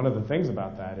 And one of the things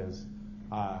about that is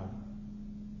I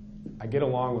get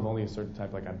along with only a certain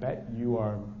type. I bet you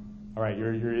are, all right,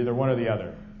 you're either one or the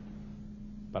other.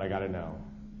 But I got to know,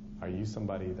 are you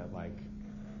somebody that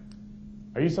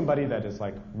is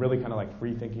really kind of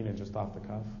free thinking and just off the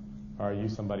cuff? Or are you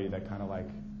somebody that kind of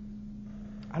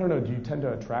I don't know, do you tend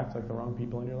to attract the wrong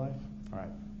people in your life? All right.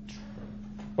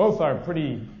 Both are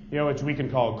pretty, which we can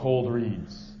call cold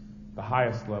reads, the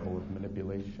highest level of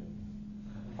manipulation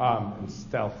and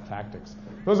stealth tactics.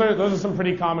 Those are some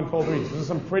pretty common cold reads. Those are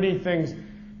some pretty things.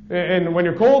 And when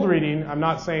you're cold reading, I'm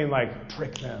not saying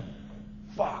trick them.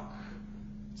 Fuck.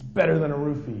 It's better than a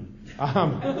roofie.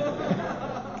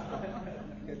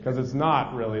 Because it's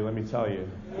not really, let me tell you.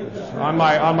 On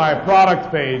my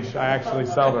product page, I actually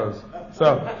sell those.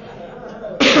 So,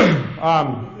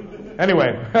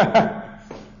 anyway.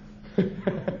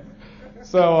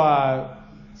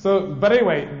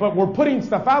 But we're putting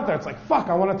stuff out there. It's fuck,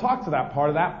 I want to talk to that part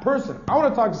of that person. I want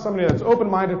to talk to somebody that's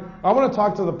open-minded. I want to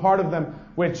talk to the part of them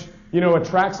which,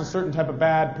 attracts a certain type of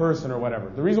bad person or whatever.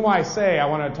 The reason why I say I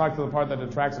want to talk to the part that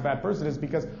attracts a bad person is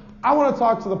because I want to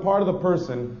talk to the part of the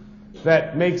person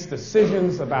that makes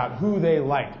decisions about who they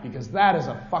like, because that is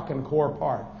a fucking core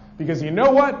part. Because you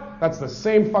know what? That's the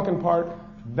same fucking part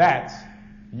that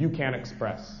you can't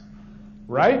express.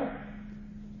 Right?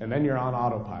 And then you're on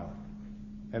autopilot.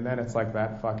 And then it's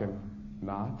that fucking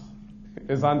knot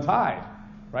is untied.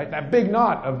 Right? That big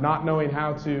knot of not knowing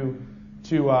how to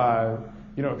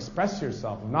express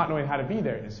yourself, of not knowing how to be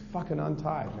there is fucking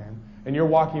untied, man. And you're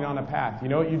walking on a path. You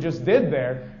know what you just did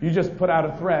there? You just put out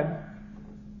a thread.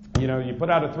 You put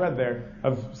out a thread there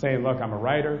of saying, look, I'm a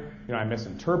writer. I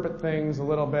misinterpret things a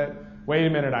little bit. Wait a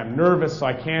minute, I'm nervous, so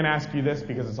I can't ask you this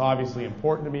because it's obviously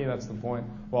important to me. That's the point.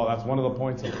 Well, that's one of the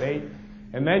points of bait.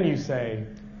 And then you say,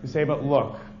 but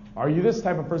look, are you this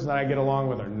type of person that I get along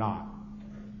with or not?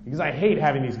 Because I hate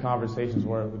having these conversations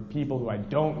with people who I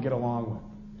don't get along with,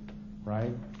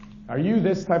 right? Are you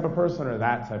this type of person or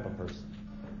that type of person?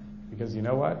 Because you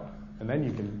know what? And then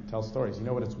you can tell stories. You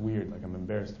know what? It's weird. I'm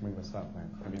embarrassed to bring this up, man.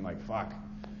 I mean, fuck.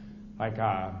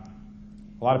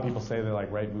 A lot of people say they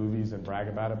write movies and brag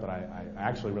about it, but I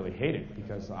actually really hate it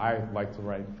because I like to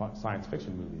write science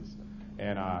fiction movies.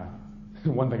 And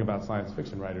one thing about science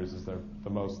fiction writers is they're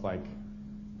the most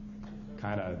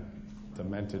kind of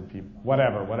demented people.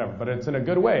 Whatever. But it's in a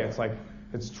good way. It's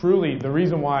it's truly the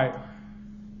reason why.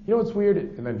 It's weird.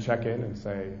 And then check in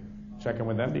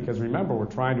with them because remember, we're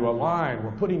trying to align.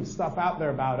 We're putting stuff out there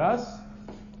about us.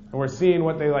 And we're seeing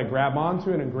what they like grab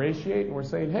onto and ingratiate, and we're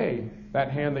saying, hey,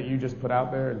 that hand that you just put out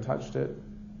there and touched it,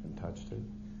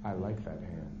 I like that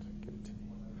hand. Give it to me.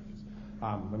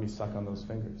 Let me suck on those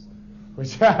fingers.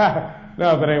 Which, no,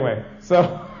 but anyway,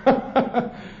 so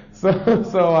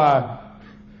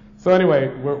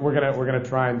anyway, we're gonna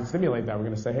try and stimulate that. We're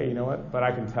gonna say, hey, you know what? But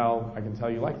I can tell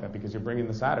you like that because you're bringing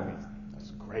this out of me.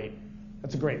 That's great.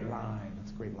 That's a great line.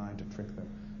 That's a great line to trick them.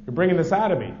 You're bringing this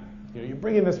out of me. You know, you're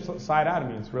bringing this side out of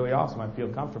me. It's really awesome. I feel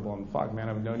comfortable. And fuck, man,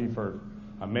 I've known you for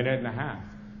a minute and a half.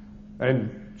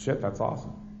 And shit, that's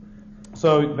awesome.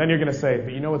 So then you're going to say,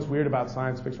 but you know what's weird about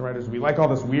science fiction writers? We like all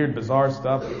this weird, bizarre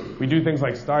stuff. We do things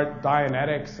like start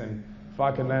Dianetics and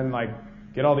fucking then like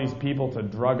get all these people to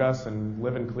drug us and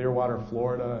live in Clearwater,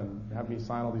 Florida, and have me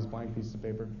sign all these blank pieces of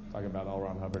paper. Talking about L.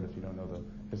 Ron Hubbard if you don't know the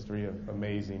history of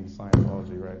amazing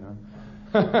Scientology right now.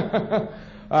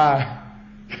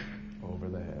 Over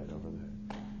the head.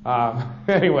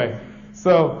 Anyway,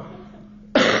 so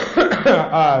we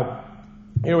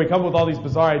come up with all these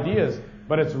bizarre ideas,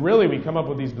 but it's really we come up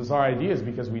with these bizarre ideas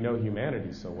because we know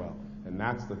humanity so well, and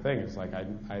that's the thing. It's like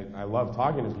I love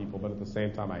talking to people, but at the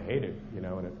same time I hate it,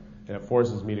 and it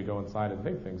forces me to go inside and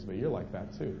think things. But you're like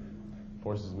that too. It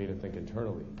forces me to think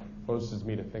internally. It forces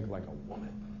me to think like a woman.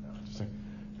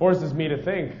 Forces me to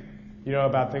think,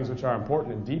 about things which are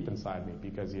important and deep inside me.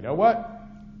 Because you know what?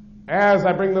 As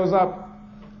I bring those up,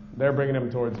 they're bringing them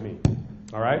towards me.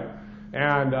 All right?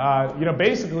 And,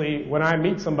 basically, when I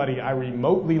meet somebody I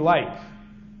remotely like,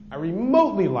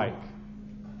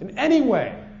 in any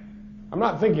way, I'm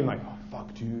not thinking like, oh,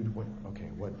 fuck, dude,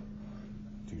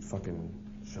 dude, fucking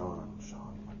Sean,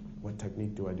 what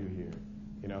technique do I do here?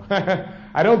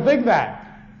 I don't think that.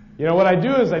 What I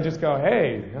do is I just go,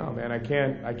 hey, no, man, I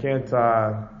can't,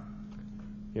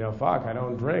 fuck, I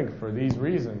don't drink for these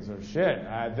reasons, or shit,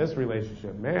 I had this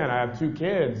relationship. Man, I have 2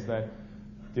 kids that,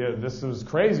 this was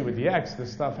crazy with the ex, this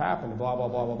stuff happened, blah, blah,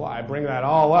 blah, blah, blah. I bring that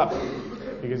all up.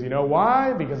 Because you know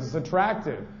why? Because it's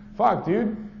attractive. Fuck,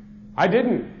 dude, I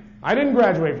didn't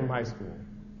graduate from high school.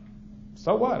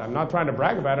 So what? I'm not trying to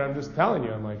brag about it, I'm just telling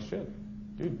you. I'm like, shit,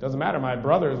 dude, doesn't matter. My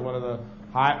brother is one of the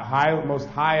most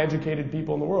high-educated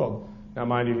people in the world. Now,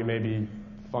 mind you, he may be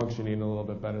functioning a little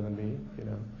bit better than me,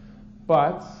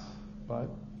 But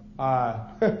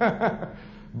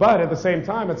at the same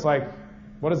time, it's like,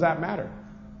 what does that matter?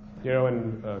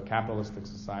 In a capitalistic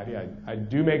society, I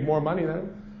do make more money than him.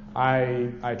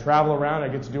 I travel around. I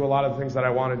get to do a lot of the things that I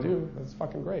want to do. That's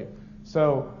fucking great.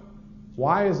 So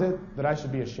why is it that I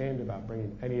should be ashamed about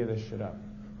bringing any of this shit up?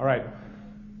 All right.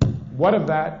 What of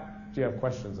that do you have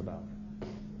questions about?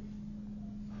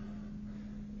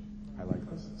 I like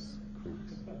this. This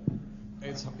creeps.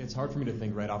 It's hard for me to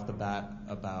think right off the bat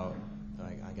about,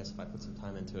 I guess if I put some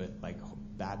time into it, like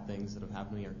bad things that have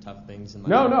happened to me or tough things in my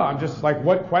life. No, I'm just like,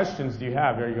 what questions do you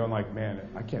have? Are you going like, man,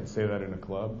 I can't say that in a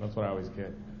club? That's what I always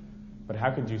get. But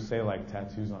how could you say like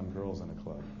tattoos on girls in a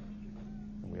club?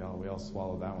 And we all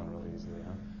swallowed that one really easily,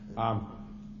 huh?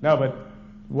 No, but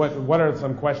what are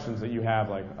some questions that you have?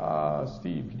 Like,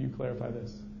 Steve, could you clarify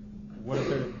this? What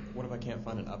if I can't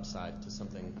find an upside to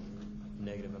something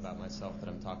negative about myself that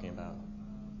I'm talking about?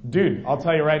 Dude, I'll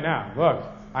tell you right now. Look,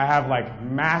 I have like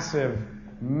massive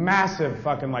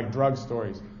fucking like drug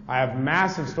stories. I have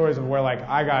massive stories of where like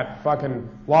I got fucking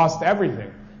lost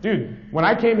everything. Dude, when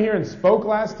I came here and spoke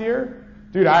last year,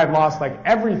 dude, I had lost like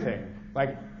everything.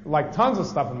 Like tons of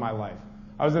stuff in my life.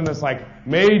 I was in this like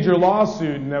major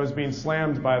lawsuit and I was being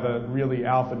slammed by the really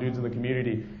alpha dudes in the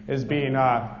community as being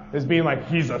like,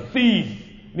 he's a thief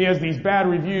and he has these bad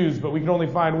reviews, but we could only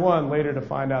find one later to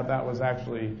find out that was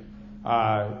actually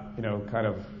kind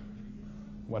of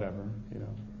whatever,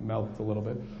 melt a little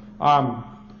bit. Blah,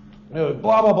 blah,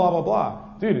 blah, blah, blah, blah.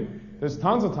 Dude, there's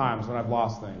tons of times when I've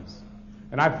lost things.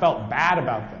 And I felt bad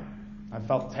about them. I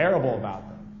felt terrible about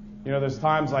them. There's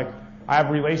times like I have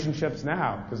relationships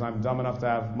now because I'm dumb enough to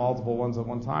have multiple ones at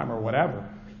one time or whatever,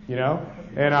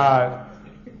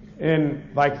 And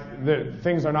like the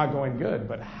things are not going good.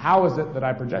 But how is it that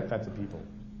I project that to people?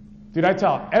 Dude, I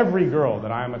tell every girl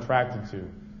that I am attracted to.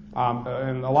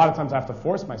 And a lot of times I have to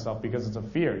force myself because it's a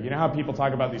fear. You know how people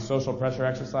talk about these social pressure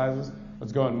exercises?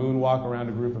 Let's go and moonwalk around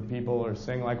a group of people or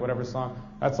sing like whatever song.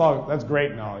 That's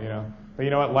great and all, But you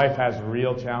know what? Life has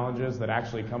real challenges that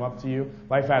actually come up to you.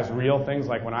 Life has real things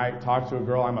like when I talk to a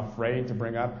girl, I'm afraid to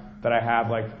bring up that I have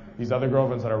like these other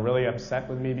girlfriends that are really upset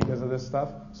with me because of this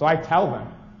stuff. So I tell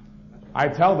them. I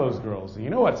tell those girls. You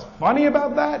know what's funny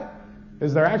about that?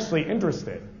 Is they're actually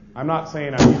interested. I'm not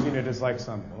saying I'm using it as like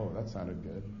some, oh, that sounded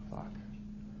good. Fuck.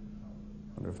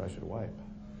 Wonder if I should wipe.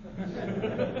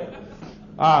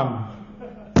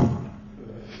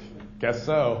 guess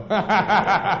so.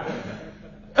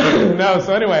 No,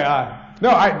 so anyway,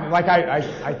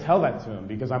 I tell that to him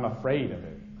because I'm afraid of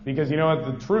it. Because you know what,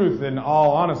 the truth, in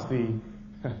all honesty,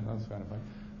 that's kind of funny.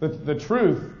 The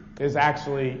truth is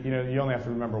actually, you only have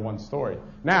to remember one story.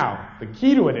 Now, the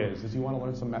key to it is you want to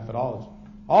learn some methodology.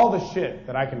 All the shit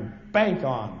that I can bank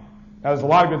on. Now, there's a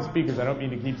lot of good speakers. I don't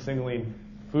mean to keep singling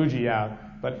Fuji out,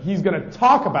 but he's going to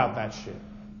talk about that shit.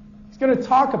 He's going to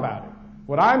talk about it.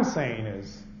 What I'm saying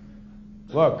is,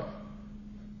 look,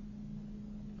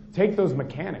 take those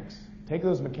mechanics.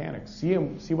 See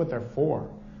what they're for.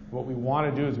 What we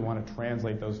want to do is we want to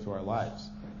translate those to our lives.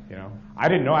 I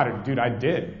didn't know how to, dude, I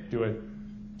did do a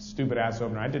stupid ass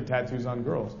opener. I did tattoos on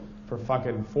girls for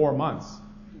fucking 4 months.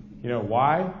 You know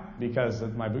why? Because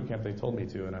at my boot camp they told me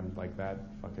to, and I'm like that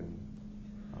fucking,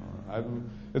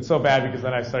 it's so bad because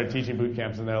then I started teaching boot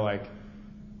camps and they're like,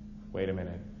 wait a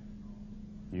minute,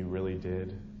 you really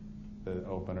did the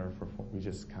opener for 4? We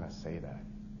just kind of say that.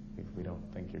 We don't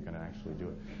think you're going to actually do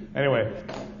it. Anyway,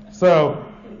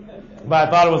 but I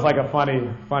thought it was like a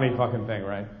funny fucking thing,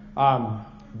 right?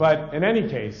 But in any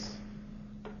case,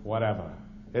 whatever.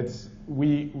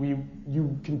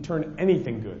 You can turn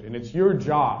anything good, and it's your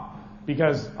job.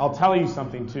 Because I'll tell you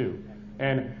something too.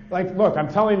 And look,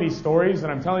 I'm telling these stories,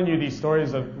 and I'm telling you these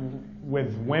stories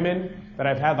with women that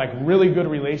I've had really good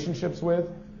relationships with.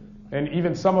 And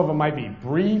even some of them might be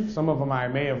brief. Some of them I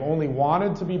may have only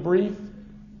wanted to be brief.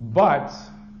 But,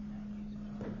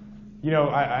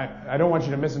 I don't want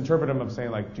you to misinterpret them of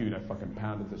saying dude, I fucking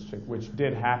pounded this chick, which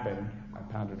did happen. I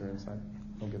pounded her inside.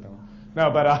 Don't get that one. No,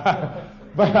 but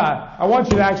I want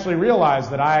you to actually realize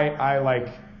that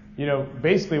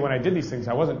basically when I did these things,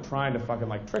 I wasn't trying to fucking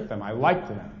trick them. I liked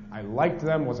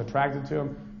them, was attracted to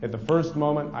them. At the first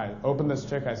moment, I opened this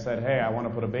chick, I said, hey, I want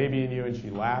to put a baby in you, and she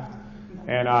laughed.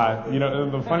 And,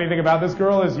 the funny thing about this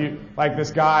girl is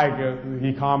this guy,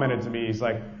 he commented to me, he's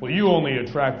like, well, you only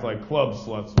attract club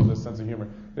sluts with this sense of humor.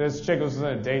 This chick, this was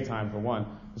in the daytime for one.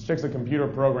 This chick's a computer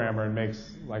programmer and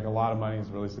makes a lot of money, is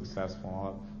really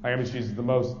successful.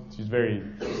 She's very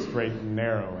straight and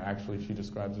narrow, actually, she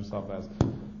describes herself as.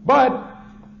 But,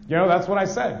 that's what I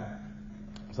said.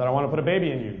 I said, I want to put a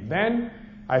baby in you. Then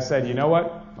I said, you know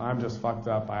what? I'm just fucked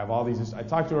up. I have all these. I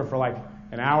talked to her for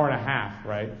an hour and a half,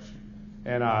 right?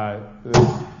 And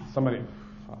somebody,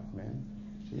 fuck man,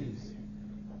 jeez,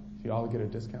 do you all get a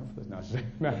discount for this? No,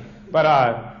 no. But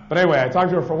anyway, I talked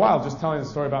to her for a while, just telling the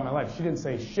story about my life. She didn't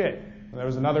say shit. And there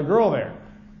was another girl there,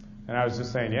 and I was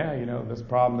just saying, yeah, this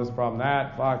problem,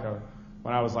 that. Fuck.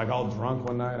 When I was all drunk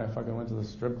one night, I fucking went to the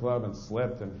strip club and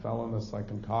slipped and fell in this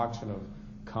concoction of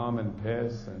cum and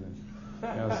piss, and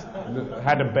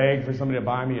had to beg for somebody to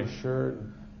buy me a shirt.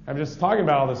 I'm just talking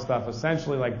about all this stuff,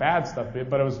 essentially bad stuff,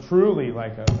 but it was truly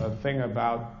a thing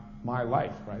about my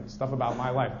life, right? Stuff about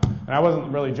my life. And I wasn't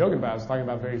really joking about it. I was talking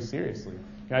about it very seriously.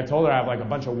 And I told her I have a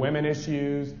bunch of women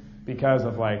issues because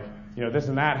of this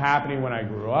and that happening when I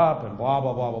grew up and blah,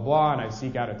 blah, blah, blah, blah. And I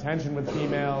seek out attention with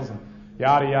females and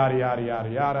yada, yada, yada, yada,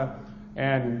 yada.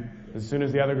 And as soon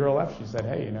as the other girl left, she said,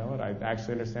 hey, you know what? I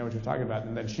actually understand what you're talking about.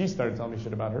 And then she started telling me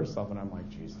shit about herself. And I'm like,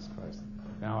 Jesus Christ.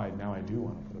 Now I do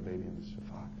want to put a baby in this shit.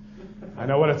 I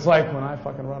know what it's like when I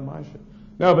fucking run my shit.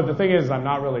 No, but the thing is, I'm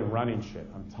not really running shit.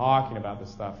 I'm talking about this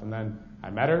stuff. And then I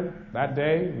met her that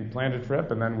day. We planned a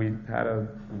trip, and then we had a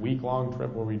week-long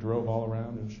trip where we drove all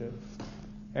around and shit.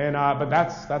 And but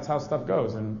that's how stuff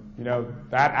goes. And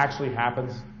that actually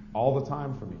happens all the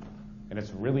time for me. And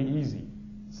it's really easy.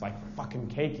 It's fucking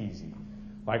cake easy.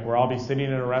 Where I'll be sitting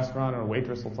in a restaurant and a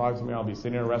waitress will talk to me. I'll be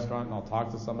sitting in a restaurant and I'll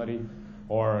talk to somebody.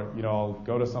 Or, I'll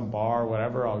go to some bar or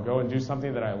whatever. I'll go and do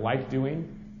something that I like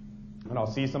doing. And I'll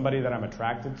see somebody that I'm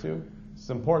attracted to. It's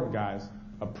important, guys.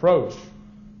 Approach.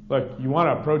 Look, you want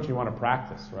to approach, you want to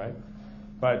practice, right?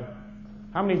 But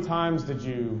how many times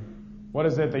what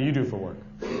is it that you do for work?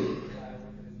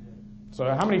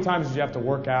 So how many times did you have to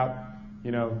work out,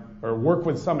 or work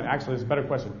with somebody? Actually, it's a better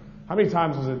question. How many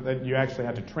times was it that you actually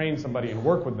had to train somebody and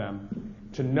work with them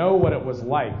to know what it was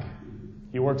like?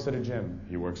 He works at a gym.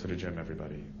 He works at a gym,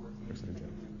 everybody. Works at a gym.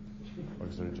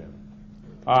 Works at a gym.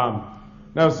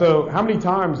 No, so how many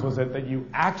times was it that you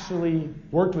actually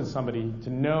worked with somebody to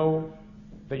know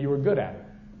that you were good at it?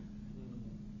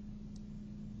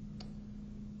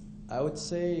 I would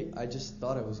say I just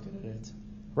thought I was good at it.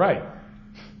 Right.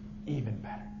 Even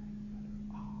better.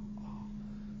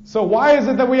 So why is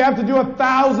it that we have to do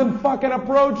 1,000 fucking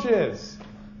approaches?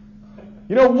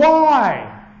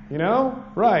 Why?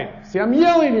 Right. See, I'm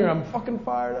yelling here. I'm fucking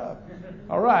fired up.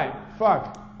 All right.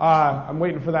 Fuck. I'm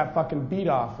waiting for that fucking beat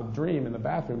off with Dream in the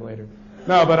bathroom later.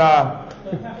 No, but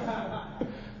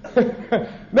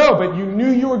no, but you knew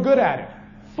you were good at it.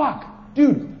 Fuck.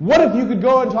 Dude, what if you could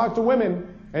go and talk to women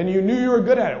and you knew you were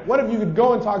good at it? What if you could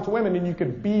go and talk to women and you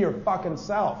could be your fucking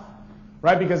self?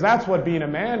 Right? Because that's what being a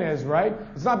man is, right?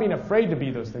 It's not being afraid to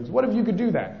be those things. What if you could do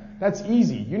that? That's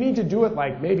easy. You need to do it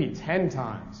like maybe 10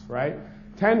 times, right?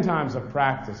 10 times of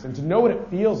practice. And to know what it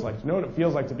feels like,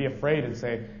 to be afraid and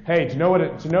say, hey, to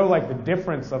know like the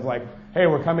difference of like, hey,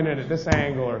 we're coming in at this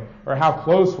angle or how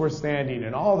close we're standing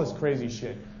and all this crazy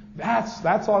shit.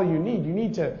 That's all you need. You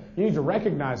need to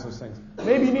recognize those things.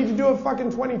 Maybe you need to do it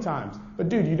fucking 20 times. But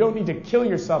dude, you don't need to kill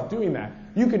yourself doing that.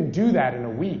 You can do that in a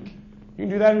week. You can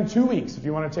do that in 2 weeks if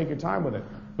you want to take your time with it.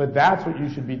 But that's what you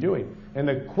should be doing. And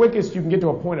the quickest you can get to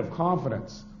a point of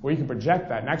confidence where you can project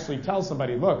that and actually tell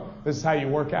somebody, look, this is how you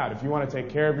work out. If you want to take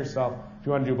care of yourself, if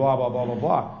you want to do blah, blah, blah, blah,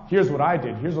 blah, here's what I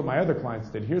did. Here's what my other clients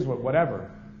did. Here's what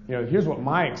whatever. Here's what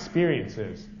my experience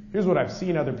is. Here's what I've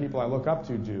seen other people I look up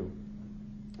to do.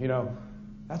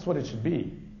 That's what it should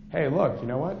be. Hey, look, you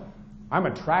know what? I'm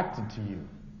attracted to you.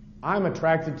 I'm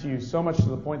attracted to you so much to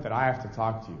the point that I have to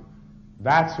talk to you.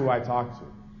 That's who I talk to,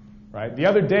 right? The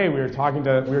other day we were talking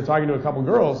to a couple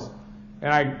girls,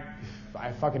 and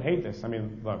I fucking hate this. I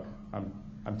mean, look,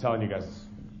 I'm telling you guys,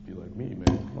 be like me,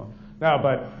 man. Come on. No,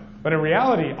 but in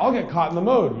reality, I'll get caught in the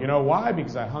mode. You know why?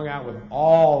 Because I hung out with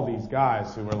all these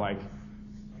guys who were like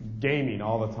gaming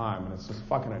all the time, and it's just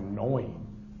fucking annoying.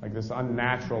 Like this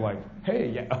unnatural, like, hey,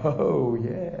 yeah, oh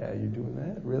yeah, you doing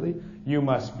that? Really? You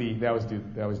must be. They always do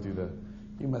the.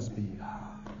 You must be.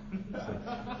 Like,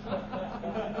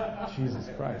 Jesus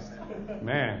Christ,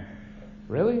 man,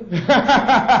 really?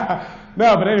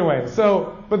 No, but anyway.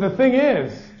 But the thing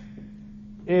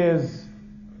is,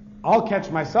 I'll catch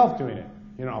myself doing it.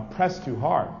 I'll press too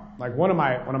hard. Like one of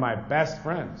my best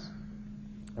friends,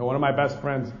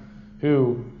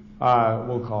 who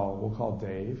we'll call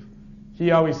Dave.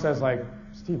 He always says, like,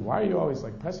 Steve, why are you always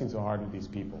like pressing so hard with these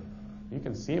people? You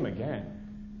can see him again.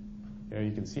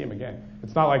 You can see him again.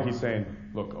 It's not like he's saying,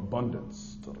 look,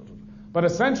 abundance. But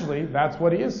essentially, that's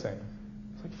what he is saying.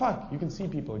 It's like, fuck, you can see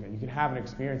people again. You can have an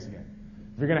experience again.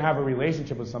 If you're going to have a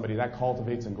relationship with somebody, that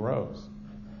cultivates and grows.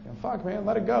 Fuck, man,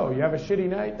 let it go. You have a shitty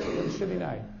night, you have a shitty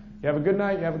night. You have a good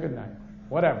night, you have a good night.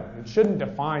 Whatever. It shouldn't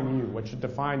define you. What should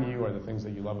define you are the things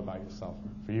that you love about yourself.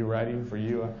 For you, writing. For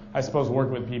you, I suppose,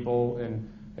 working with people in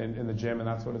the gym and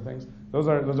that sort of things. Those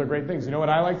are great things. You know what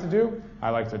I like to do?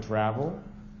 I like to travel.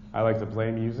 I like to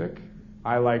play music.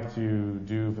 I like to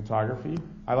do photography.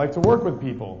 I like to work with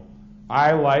people.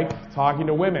 I like talking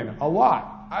to women a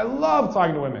lot. I love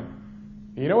talking to women.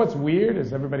 You know what's weird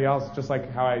is everybody else, just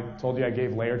like how I told you I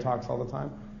gave layer talks all the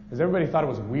time, is everybody thought it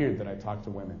was weird that I talked to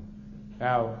women.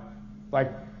 Now,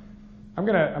 like, I'm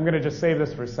gonna just save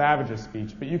this for Savage's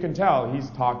speech, but you can tell he's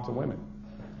talked to women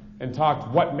and talked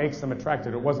what makes them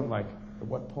attracted. It wasn't like, at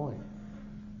what point?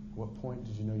 At what point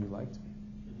did you know you liked me?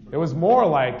 It was more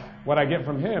like what I get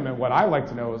from him, and what I like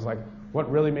to know is like, what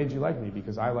really made you like me?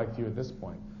 Because I liked you at this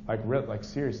point. Like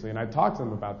seriously. And I talked to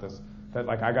them about this, that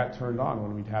like I got turned on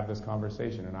when we'd have this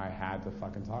conversation, and I had to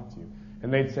fucking talk to you.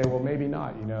 And they'd say, well, maybe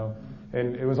not,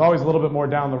 And it was always a little bit more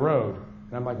down the road.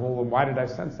 And I'm like, well, why did I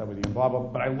sense that with you? And blah, blah,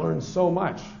 blah. But I learned so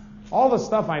much. All the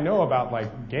stuff I know about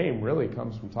like game really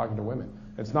comes from talking to women.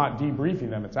 It's not debriefing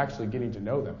them. It's actually getting to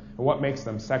know them. And what makes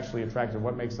them sexually attractive,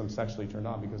 what makes them sexually turned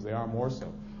on, because they are more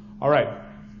so. All right,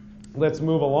 let's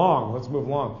move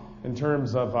along. In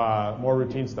terms of more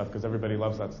routine stuff, because everybody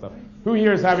loves that stuff. Who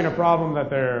here is having a problem that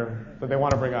they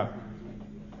want to bring up?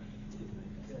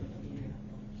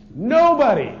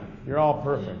 Nobody. You're all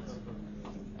perfect.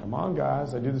 Come on,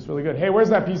 guys. I do this really good. Hey, where's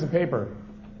that piece of paper?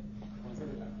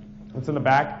 It's in the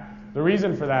back. The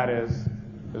reason for that is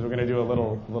we're going to do a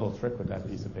little trick with that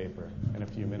piece of paper in a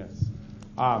few minutes,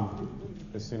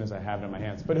 as soon as I have it in my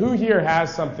hands. But who here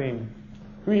has something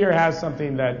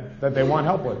that they want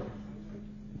help with?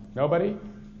 Nobody?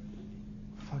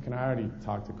 Fucking, I already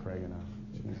talked to Craig enough.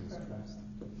 Jesus Christ.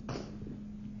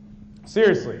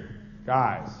 Seriously,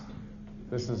 guys,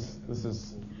 this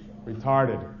is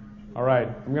retarded. All right,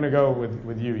 I'm gonna go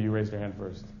with you. You raised your hand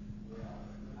first.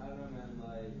 I don't know, man.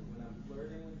 Like when I'm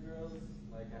flirting with girls,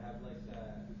 like I have like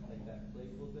that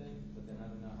playful thing, but then I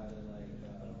don't know how to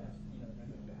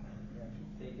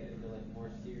take it into like more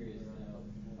serious,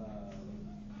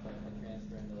 like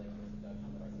transfer into like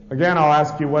production. Again, I'll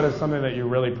ask you, what is something that you're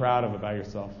really proud of about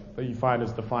yourself that you find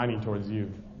is defining towards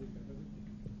you?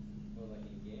 Well, like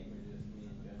in game or just me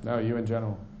in general? No, you in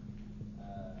general.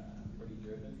 Pretty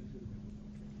driven.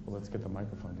 Well, let's get the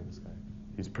microphone to this guy.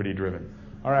 He's pretty driven.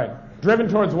 All right. Driven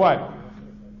towards what?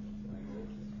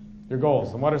 Your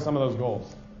goals. And what are some of those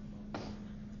goals?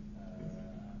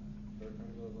 Short-term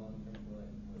goals, long-term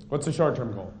goals. What's a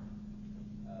short-term goal?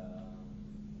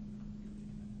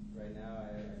 Right now,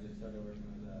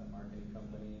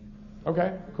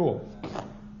 Okay, cool.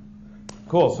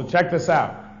 Cool, so check this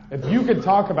out. If you could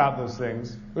talk about those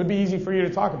things, it would be easy for you to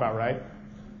talk about, right?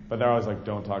 But they're always like,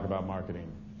 don't talk about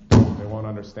marketing. They won't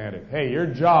understand it. Hey, your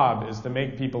job is to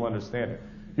make people understand it.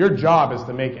 Your job is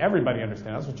to make everybody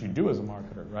understand. That's what you do as a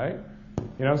marketer, right?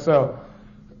 You know, so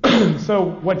so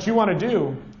what you want to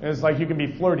do is, like, you can be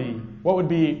flirty. What would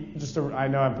be, I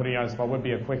know I'm putting you on the spot, what would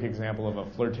be a quick example of a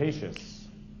flirtatious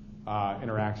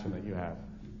interaction that you have?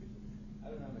 I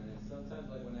don't know, man. Sometimes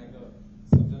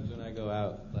when I go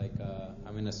out, like,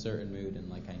 I'm in a certain mood, and,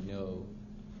 like, I know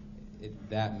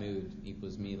that mood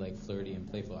equals me, like, flirty and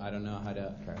playful. I don't know how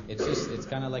to. Okay. It's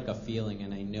kind of like a feeling,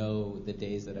 and I know the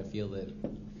days that I feel that.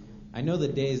 I know the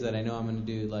days that I know I'm gonna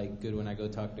do, like, good when I go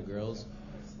talk to girls,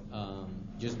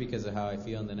 just because of how I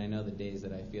feel, and then I know the days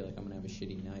that I feel like I'm gonna have a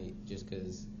shitty night, just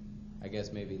because, I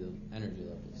guess maybe the energy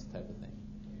levels type of thing.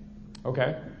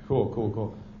 Okay,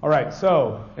 cool. All right,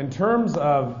 so in terms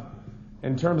of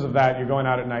that, you're going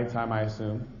out at nighttime, I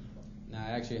assume. No,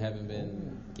 I actually haven't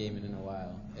been gaming in a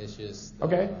while. It's just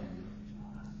Okay.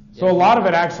 So a lot of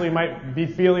it actually might be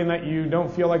feeling that you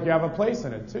don't feel like you have a place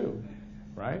in it too,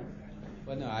 right?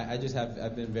 Well, no,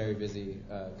 I've been very busy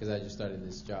because I just started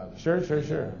this job. Sure.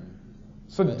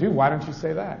 So, dude, why don't you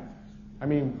say that? I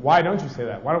mean, why don't you say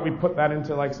that? Why don't we put that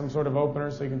into, like, some sort of opener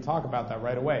so you can talk about that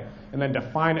right away and then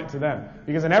define it to them?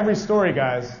 Because in every story,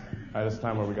 guys, this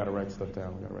time where we got to write stuff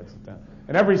down.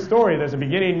 In every story, there's a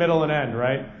beginning, middle, and end,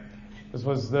 right? This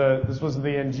was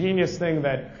the ingenious thing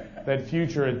that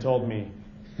Future had told me.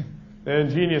 The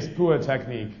ingenious PUA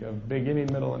technique of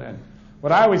beginning, middle, and end.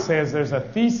 What I always say is there's a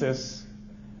thesis,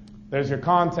 there's your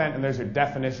content, and there's your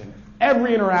definition.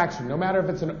 Every interaction, no matter if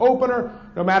it's an opener,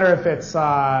 no matter if it's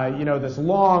this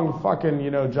long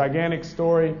fucking gigantic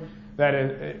story,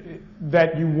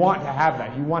 that you want to have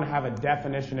that. You want to have a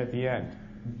definition at the end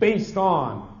based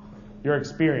on your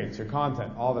experience, your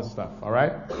content, all this stuff. All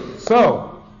right.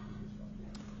 So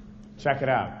check it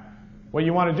out. What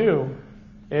you want to do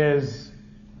is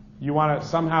you want to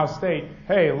somehow state,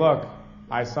 hey, look,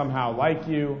 I somehow like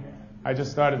you. I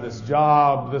just started this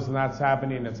job. This and that's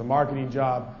happening. It's a marketing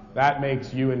job. That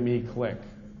makes you and me click.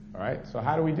 All right? So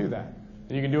how do we do that?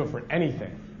 And you can do it for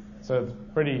anything. So it's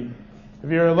pretty, if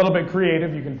you're a little bit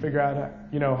creative, you can figure out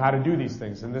how to do these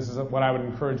things. And this is what I would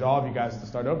encourage all of you guys to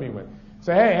start opening with.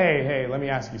 Say, hey, let me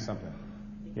ask you something.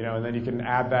 And then you can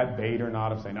add that bait or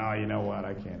not of saying, oh, you know what,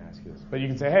 I can't ask you this. But you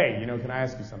can say, hey, can I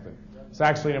ask you something? It's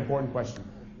actually an important question.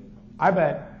 I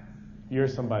bet you're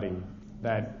somebody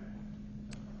that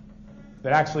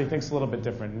actually thinks a little bit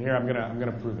different. And here I'm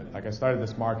gonna prove it. Like, I started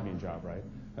this marketing job, right?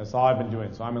 That's all I've been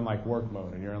doing. So I'm in, like, work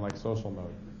mode, and you're in, like, social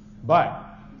mode. But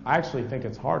I actually think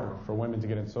it's harder for women to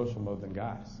get in social mode than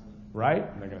guys, right?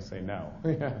 And they're gonna say no.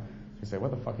 You say,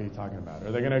 what the fuck are you talking about?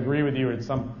 Or they're gonna agree with you in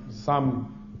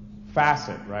some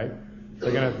facet, right?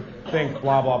 They're gonna think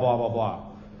blah blah blah blah blah.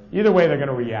 Either way, they're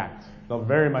gonna react. They'll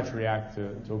very much react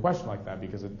to a question like that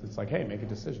because it's like, hey, make a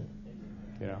decision.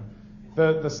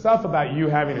 The stuff about you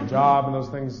having a job and those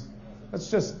things,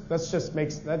 that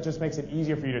just makes it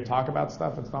easier for you to talk about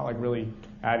stuff. It's not like really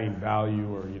adding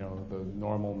value or the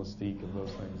normal mystique of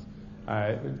those things.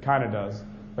 It kind of does,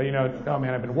 but oh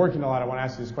man, I've been working a lot. I want to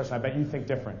ask you this question. I bet you think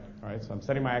different. All right, so I'm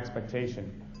setting my expectation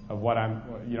of what I'm,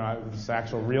 this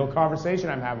actual real conversation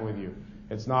I'm having with you.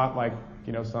 It's not like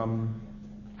some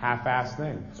half-assed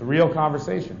thing. It's a real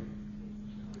conversation.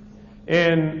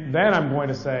 And then I'm going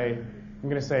to say,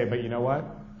 but you know what?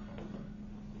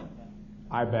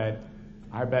 I bet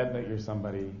that you're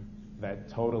somebody that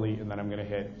totally, and then I'm going to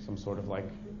hit some sort of like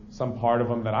some part of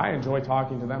them that I enjoy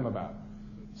talking to them about.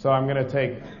 So I'm going to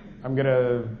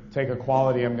take a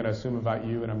quality I'm going to assume about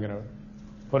you, and I'm going to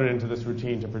put it into this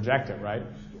routine to project it, right?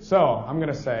 So I'm going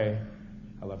to say,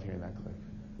 I love hearing that click.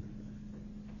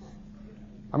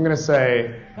 I'm going to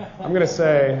say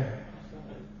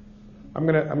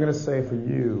for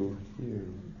you.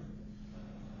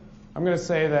 I'm going to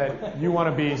say that you want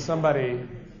to be somebody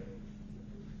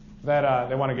that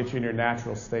they want to get you in your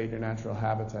natural state, your natural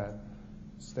habitat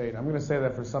state. I'm going to say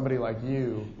that for somebody like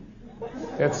you,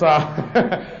 it's no,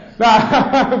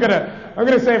 I'm going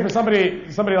to say for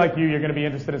somebody like you, you're going to be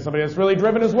interested in somebody that's really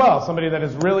driven as well, somebody that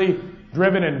is really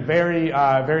driven and very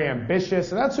very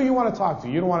ambitious, and that's who you want to talk to.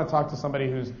 You don't want to talk to somebody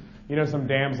who's some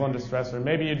damsel in distress, or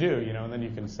maybe you do, and then you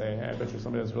can say, hey, I bet you're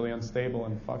somebody that's really unstable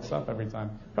and fucks up every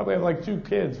time. Probably have like 2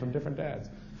 kids from different dads.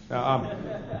 Now,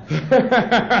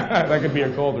 that could be a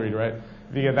cold read, right?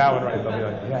 If you get that one right, they'll be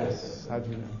like, yes, how'd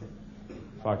you know?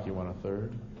 Fuck, you want a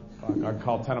third? Fuck, I'd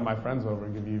call 10 of my friends over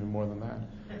and give you even more than that.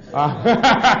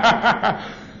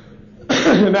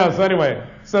 No, so anyway,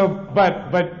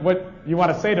 but what you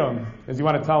want to say to them is you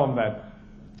want to tell them that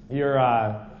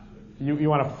you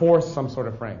want to force some sort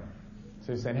of frame.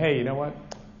 So you're saying, hey, you know what?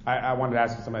 I wanted to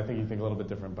ask you something. I think you think a little bit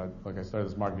different, but like I started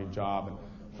this marketing job, and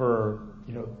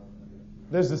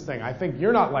there's this thing. I think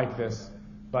you're not like this,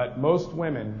 but most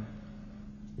women,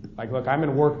 like, look, I'm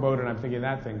in work mode and I'm thinking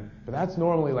that thing, but that's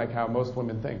normally like how most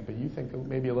women think. But you think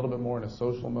maybe a little bit more in a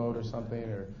social mode or something,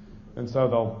 and so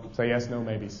they'll say yes, no,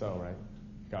 maybe so, right?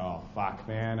 Go, oh fuck,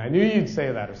 man, I knew you'd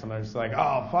say that, or something. It's like,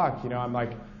 oh fuck,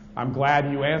 I'm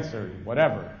glad you answered,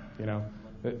 whatever,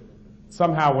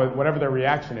 Somehow, whatever their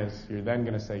reaction is, you're then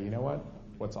going to say, you know what?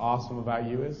 What's awesome about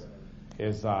you is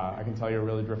I can tell you're a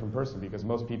really different person, because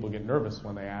most people get nervous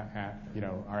when they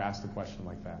are asked a question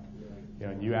like that.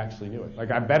 And you actually knew it. Like,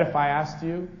 I bet if I asked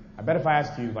you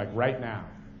like right now,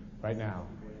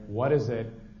 what is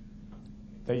it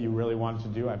that you really wanted to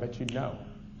do? I bet you'd know.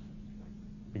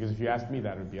 Because if you asked me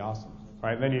that, it would be awesome.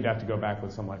 Right? And then you'd have to go back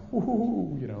with some like,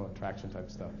 attraction type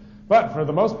stuff. But for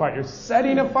the most part, you're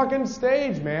setting a fucking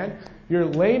stage, man. You're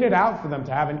laying it out for them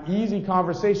to have an easy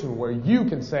conversation where you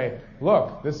can say,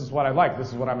 look, this is what I like. This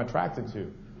is what I'm attracted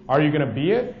to. Are you going to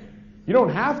be it? You don't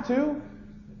have to.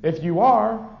 If you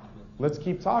are, let's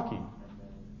keep talking.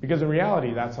 Because in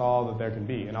reality, that's all that there can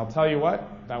be. And I'll tell you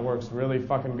what, that works really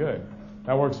fucking good.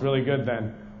 That works really good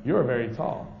then. You're very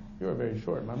tall. You're very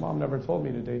short. My mom never told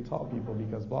me to date tall people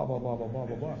because blah, blah, blah, blah, blah,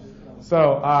 blah, blah.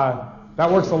 So that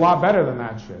works a lot better than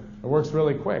that shit. It works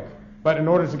really quick. But in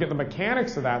order to get the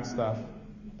mechanics of that stuff,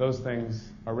 those things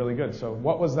are really good. So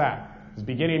what was that? It's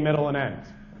beginning, middle, and end.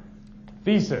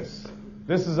 Thesis.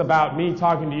 This is about me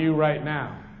talking to you right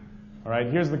now. All right,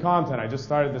 here's the content. I just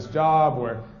started this job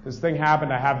where this thing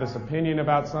happened. I have this opinion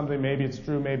about something. Maybe it's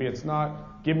true, maybe it's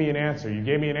not. Give me an answer. You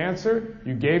gave me an answer.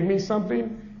 You gave me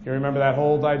something. You remember that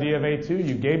whole idea of A2?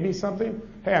 You gave me something.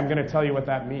 Hey, I'm going to tell you what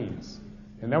that means.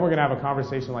 And then we're going to have a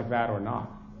conversation like that or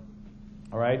not.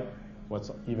 All right?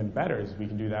 What's even better is we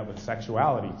can do that with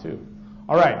sexuality too.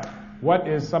 All right. What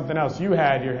is something else? You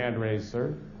had your hand raised,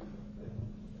 sir.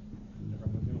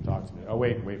 Talk to me. Oh,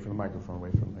 wait for the microphone.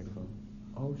 Wait for the microphone.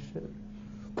 Oh, shit.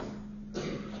 What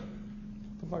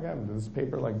the fuck happened? Did this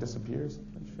paper, disappear or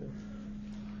something? Shit.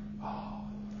 Oh,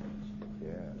 yeah.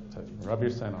 Rub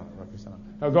your scent on it.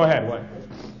 Oh, go ahead. What?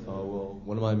 Well,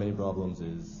 one of my main problems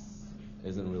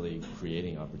isn't really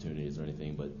creating opportunities or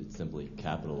anything, but it's simply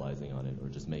capitalizing on it or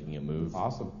just making a move.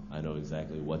 Awesome. I know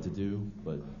exactly what to do,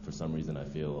 but for some reason I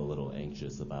feel a little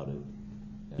anxious about it.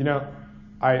 Yeah.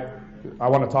 I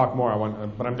want to talk more,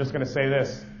 but I'm just going to say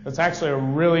this. That's actually a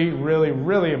really, really,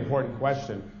 really important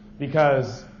question,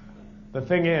 because the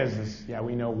thing is,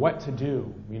 we know what to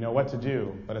do. We know what to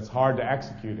do, but it's hard to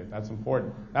execute it. That's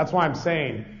important. That's why I'm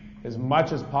saying, as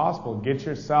much as possible, get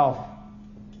yourself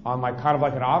on kind of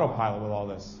like an autopilot with all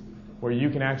this, where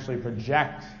you can actually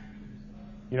project,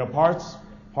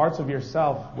 parts of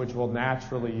yourself which will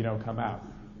naturally, come out.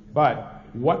 But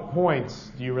what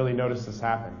points do you really notice this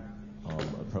happen?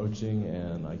 Approaching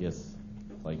and I guess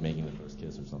making the first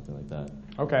kiss or something like that.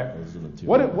 Okay. Those are the two.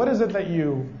 What is it that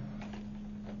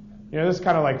this is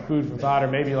kind of like food for thought, or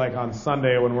maybe like on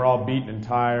Sunday when we're all beaten and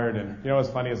tired, and what's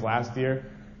funny is last year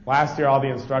all the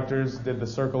instructors did the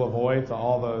circle of oi to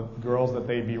all the girls that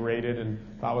they berated and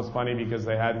thought was funny because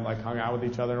they hadn't hung out with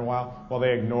each other in a while. Well,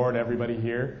 they ignored everybody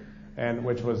here, and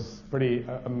which was pretty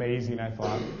amazing, I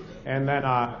thought. And then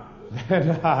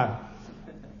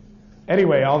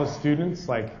anyway, all the students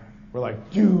were like,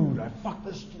 dude, I fucked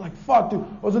this, fuck, dude.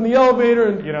 I was in the elevator,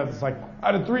 and it's I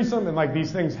had a threesome, and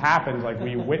these things happened,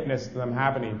 we witnessed them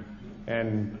happening,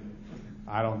 and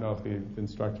I don't know if the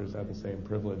instructors had the same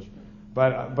privilege.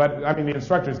 But I mean, the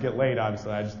instructors get laid,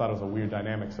 obviously. I just thought it was a weird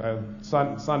dynamic. So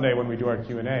Sunday when we do our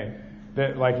Q&A,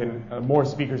 that more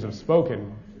speakers have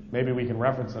spoken, maybe we can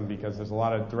reference them because there's a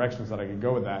lot of directions that I could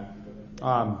go with that.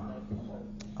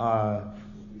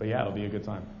 But yeah, it'll be a good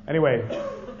time. Anyway,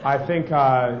 I think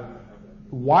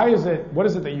what is it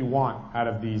that you want out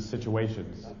of these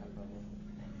situations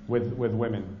with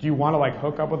women? Do you want to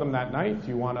hook up with them that night? Do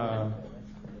you want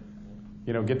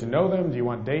to get to know them? Do you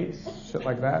want dates? Shit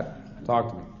like that?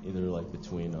 Talk to me. Either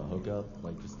between a hookup,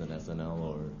 just an SNL,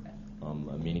 or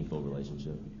a meaningful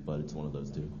relationship, but it's one of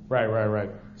those two. Right.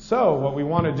 So what we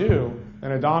want to do,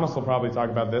 and Adonis will probably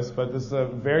talk about this, but this is a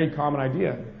very common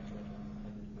idea,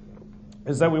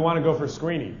 is that we want to go for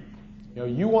screening.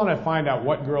 You want to find out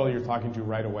what girl you're talking to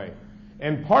right away.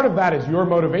 And part of that is your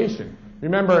motivation.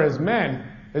 Remember, as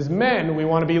men, we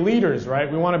want to be leaders,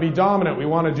 right? We want to be dominant. We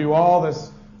want to do all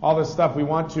this stuff. We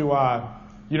want to,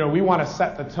 we want to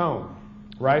set the tone,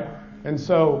 right? And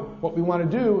so what we want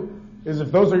to do is,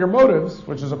 if those are your motives,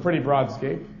 which is a pretty broad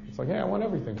scape, it's hey, I want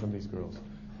everything from these girls.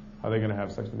 Are they going to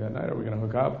have sex with me that night? Are we going to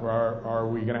hook up? Or are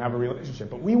we going to have a relationship?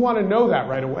 But we want to know that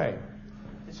right away.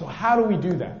 So how do we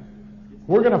do that?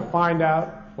 We're going to find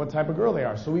out what type of girl they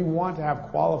are. So we want to have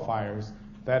qualifiers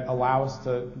that allow us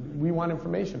to, we want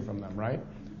information from them, right?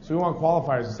 So we want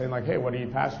qualifiers to say like, hey, what are you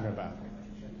passionate about?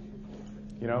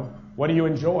 You know, what do you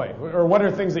enjoy? Or what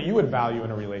are things that you would value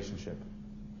in a relationship?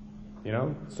 You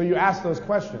know, so you ask those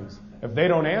questions. If they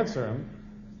don't answer them,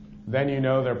 then you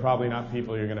know they're probably not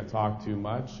people you're going to talk to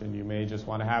much, and you may just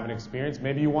want to have an experience.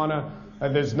 Maybe you want to,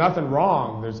 there's nothing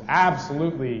wrong, there's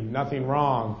absolutely nothing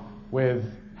wrong with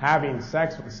having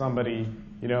sex with somebody,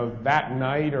 you know, that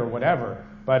night or whatever.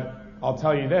 But I'll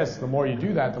tell you this, the more you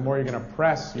do that, the more you're going to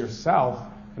press yourself,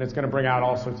 and it's going to bring out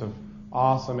all sorts of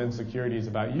awesome insecurities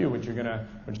about you, which you're going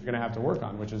to have to work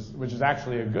on, which is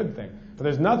actually a good thing. But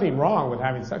there's nothing wrong with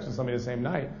having sex with somebody the same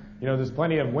night. You know, there's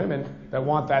plenty of women that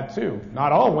want that too.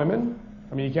 Not all women.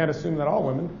 I mean, you can't assume that all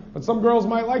women, but some girls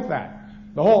might like that.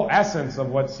 The whole essence of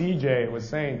what CJ was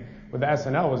saying with the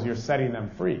SNL was you're setting them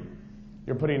free.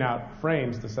 You're putting out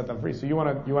frames to set them free. So you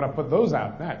want to put those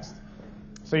out next.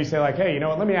 So you say like, hey, you know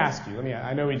what? Let me ask you.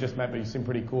 I know we just met, but you seem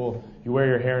pretty cool. You wear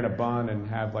your hair in a bun and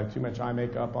have like too much eye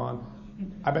makeup on.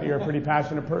 I bet you're a pretty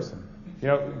passionate person. You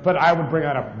know, but I would bring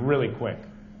that up really quick.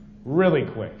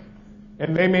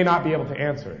 And they may not be able to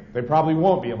answer it. They probably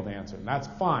won't be able to answer it. And that's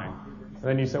fine. And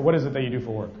then you say, what is it that you do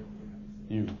for work?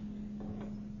 You.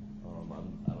 I don't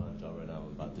have a job right now.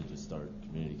 I'm about to just start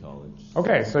community college.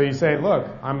 Okay, so you say, look,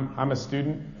 I'm a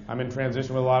student. I'm in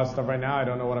transition with a lot of stuff right now. I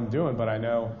don't know what I'm doing, but I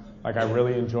know, like, I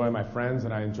really enjoy my friends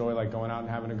and I enjoy, like, going out and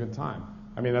having a good time.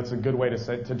 I mean, that's a good way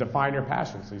to define your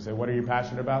passion. So you say, what are you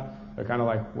passionate about? They're kind of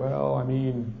like, well, I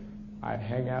mean, I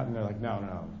hang out, and they're like,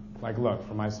 no. Like, look,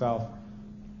 for myself,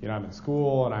 you know, I'm in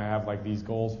school and I have like these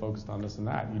goals focused on this and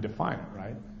that. And you define it,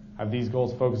 right? I have these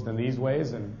goals focused in these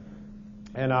ways, and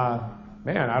man,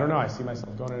 I don't know. I see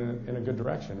myself going in a good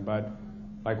direction, but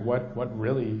like, what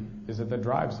really is it that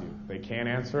drives you? They can't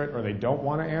answer it, or they don't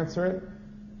want to answer it.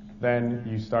 Then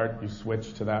you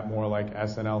switch to that more like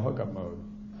SNL hookup mode.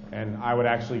 And I would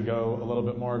actually go a little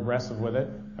bit more aggressive with it.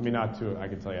 I mean, I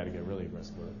can tell you how to get really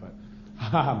aggressive with it, but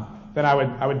then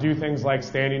I would do things like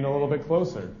standing a little bit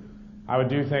closer. I would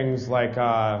do things like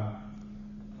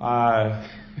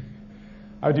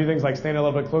standing a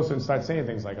little bit closer and start saying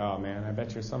things like, "Oh man, I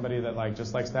bet you're somebody that like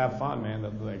just likes to have fun, man.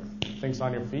 That like thinks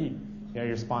on your feet. You know,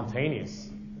 you're spontaneous.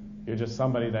 You're just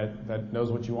somebody that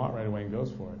knows what you want right away and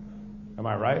goes for it. Am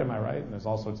I right? And there's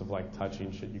all sorts of like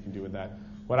touching shit you can do with that.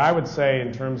 What I would say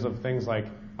in terms of things like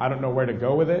I don't know where to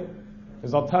go with it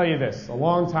is I'll tell you this. A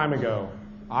long time ago,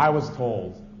 I was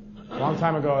told,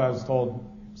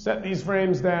 set these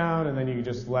frames down and then you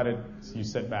just let it, you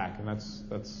sit back. And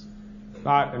that's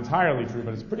not entirely true,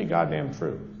 but it's pretty goddamn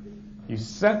true. You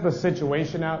set the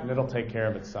situation out and it'll take care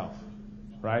of itself,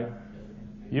 right?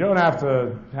 You don't have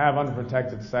to have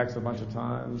unprotected sex a bunch of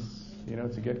times, you know,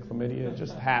 to get chlamydia. It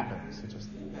just happens. It just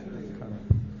kind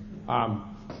of.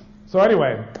 So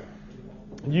anyway,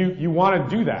 you want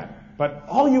to do that, but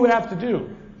all you would have to do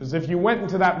is if you went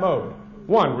into that mode,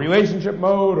 one, relationship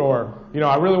mode, or, you know,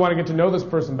 I really want to get to know this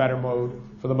person better mode,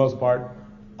 for the most part,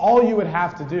 all you would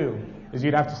have to do is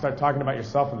you'd have to start talking about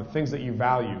yourself and the things that you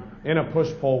value in a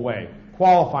push-pull way,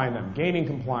 qualifying them, gaining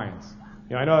compliance.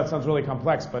 You know, I know that sounds really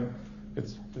complex, but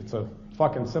it's a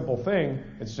fucking simple thing.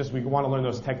 It's just we want to learn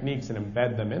those techniques and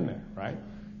embed them in there, right?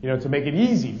 You know, to make it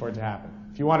easy for it to happen.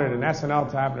 If you wanted an SNL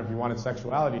to happen, if you wanted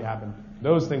sexuality to happen,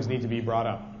 those things need to be brought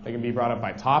up. They can be brought up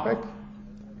by topic.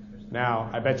 Now,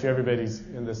 I bet you everybody's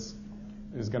in this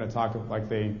is going to talk like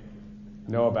they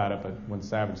know about it, but when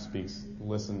Savage speaks,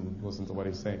 listen to what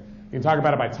he's saying. You can talk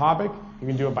about it by topic. You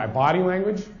can do it by body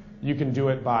language. You can do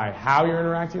it by how you're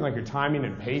interacting, like your timing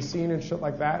and pacing and shit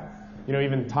like that. You know,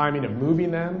 even timing of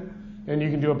moving them. And you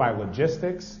can do it by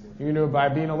logistics. You can do it by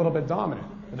being a little bit dominant.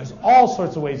 And there's all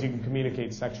sorts of ways you can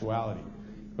communicate sexuality.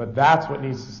 But that's what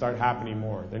needs to start happening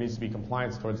more. There needs to be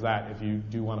compliance towards that if you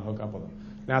do want to hook up with them.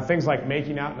 Now, things like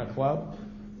making out in a club,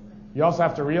 you also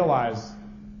have to realize,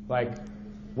 like,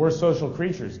 we're social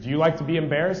creatures. Do you like to be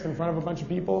embarrassed in front of a bunch of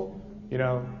people? You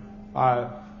know, I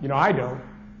don't.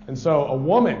 And so a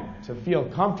woman to feel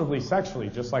comfortably sexually,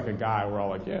 just like a guy, we're all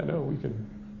like, yeah, no, we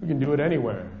can do it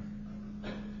anywhere.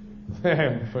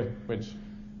 Which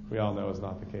we all know is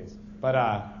not the case. But,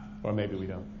 or maybe we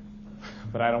don't.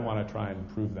 But I don't want to try and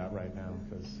prove that right now,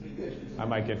 because I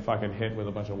might get fucking hit with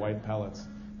a bunch of white pellets.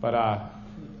 But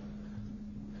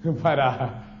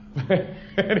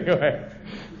anyway,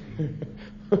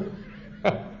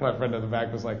 my friend in the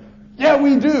back was like, yeah,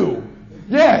 we do.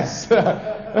 Yes.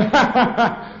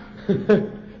 I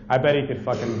bet he could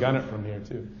fucking gun it from here,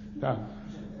 too.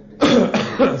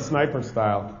 Sniper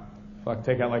style. Fuck,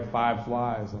 take out like 5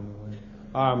 flies on the way.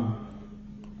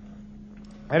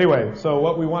 Anyway, so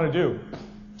what we want to do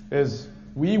is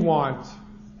we want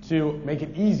to make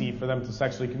it easy for them to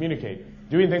sexually communicate.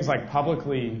 Doing things like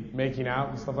publicly making out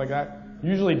and stuff like that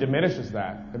usually diminishes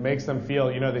that. It makes them feel,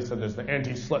 they said there's the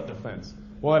anti-slut defense.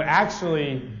 Well,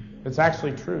 it's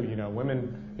actually true.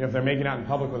 Women, if they're making out in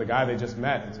public with a guy they just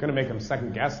met, it's going to make them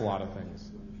second guess a lot of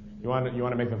things. You want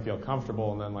to make them feel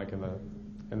comfortable, and then like in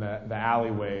the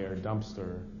alleyway or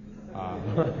dumpster,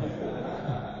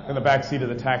 in the back seat of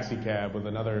the taxi cab with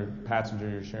another passenger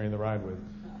you're sharing the ride with.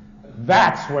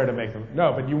 That's where to make them.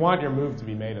 No, but you want your move to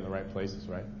be made in the right places,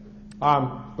 right?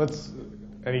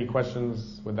 Any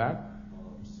questions with that?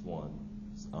 Just one.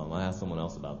 I asked someone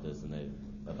else about this, and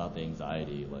about the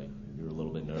anxiety. Like, you're a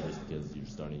little bit nervous because you're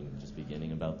just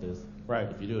beginning about this. Right.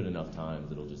 If you do it enough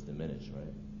times, it'll just diminish,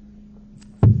 right?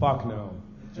 Fuck no.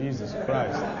 Jesus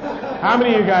Christ. How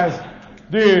many of you guys...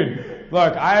 Dude,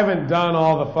 look, I haven't done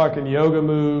all the fucking yoga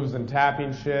moves and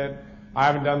tapping shit. I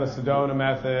haven't done the Sedona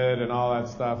method and all that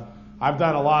stuff. I've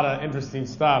done a lot of interesting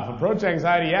stuff. Approach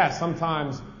anxiety, yeah,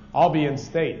 sometimes I'll be in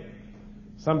state.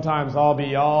 Sometimes I'll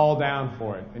be all down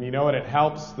for it. And you know what? It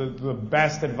helps. The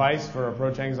best advice for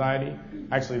approach anxiety,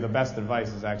 actually the best advice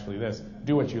is actually this.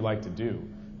 Do what you like to do.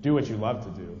 Do what you love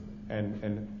to do.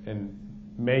 And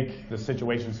make the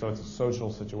situation so it's a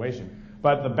social situation.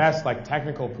 But the best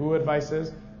technical poo advice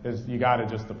is you got to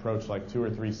just approach 2 or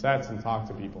 3 sets and talk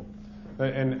to people.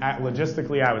 And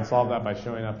logistically, I would solve that by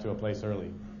showing up to a place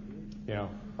early.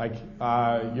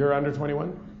 You're under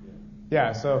 21?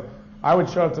 Yeah, so I would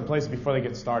show up to a place before they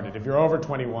get started. If you're over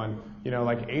 21,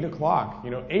 8 o'clock,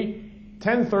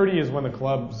 10:30 is when the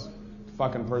club's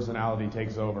fucking personality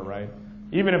takes over, right?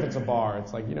 Even if it's a bar,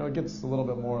 it's it gets a little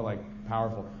bit more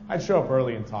powerful. I'd show up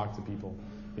early and talk to people,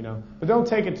 but don't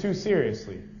take it too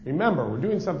seriously. Remember, we're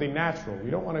doing something natural. We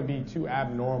don't want to be too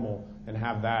abnormal and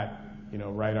have that,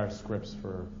 write our scripts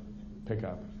for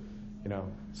pickup,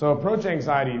 So approach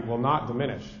anxiety will not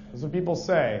diminish. That's what people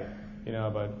say,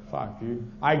 but fuck, dude.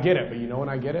 I get it, but when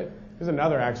I get it? Here's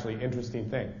another actually interesting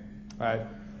thing, right?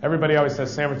 Everybody always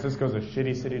says San Francisco's a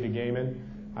shitty city to game in.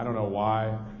 I don't know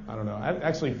why. I don't know.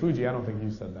 Actually, Fuji, I don't think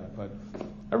you said that, but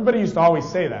everybody used to always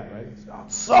say that, right? It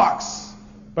sucks.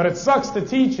 But it sucks to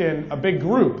teach in a big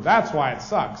group. That's why it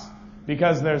sucks.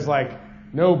 Because there's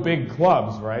no big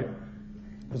clubs, right?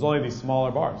 There's only these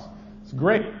smaller bars. It's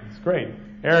great. It's great.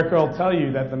 Erica will tell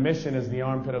you that the Mission is the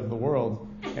armpit of the world,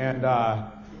 and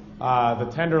the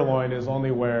Tenderloin is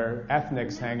only where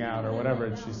ethnics hang out or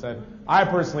whatever she said. I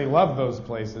personally love those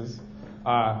places.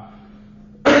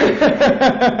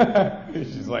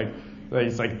 She's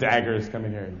it's like daggers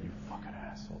coming here. You fucking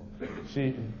asshole.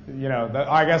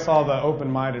 I guess all the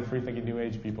open-minded, free-thinking New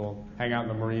Age people hang out in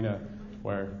the marina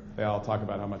where they all talk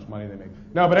about how much money they make.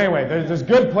 No, but anyway, there's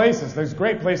good places. There's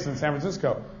great places in San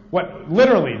Francisco.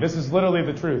 This is literally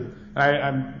the truth.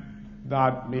 I'm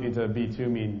not meaning to be too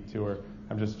mean to her.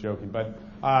 I'm just joking. But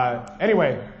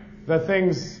anyway, the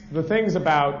things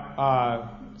about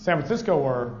San Francisco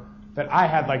were that I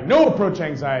had no approach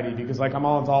anxiety because I'm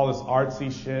all into all this artsy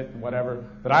shit and whatever,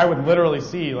 that I would literally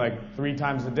see 3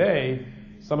 times a day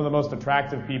some of the most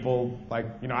attractive people, I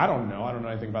don't know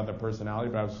anything about their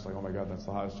personality, but I was just oh my God, that's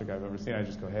the hottest chick I've ever seen. I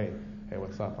just go, hey,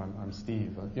 what's up? I'm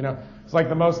Steve. It's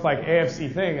the most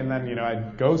AFC thing, and then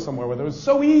I'd go somewhere where it was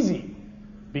so easy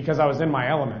because I was in my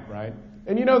element, right?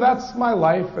 And that's my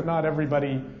life, and not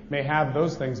everybody may have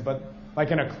those things, but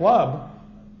in a club,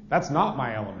 that's not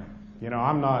my element.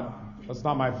 That's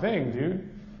not my thing, dude.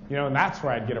 And that's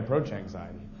where I'd get approach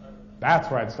anxiety. That's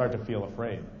where I'd start to feel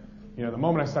afraid. The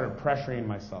moment I started pressuring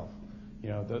myself.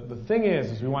 The thing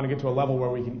is we want to get to a level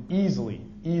where we can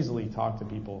easily talk to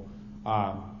people,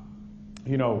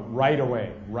 right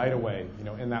away,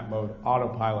 in that mode,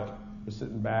 autopilot. We're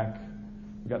sitting back,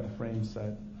 we got the frame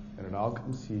set, and it all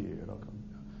comes here, it all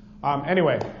comes.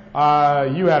 Anyway,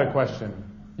 you had a question.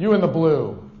 You in the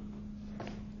blue.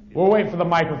 We'll wait for the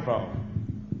microphone.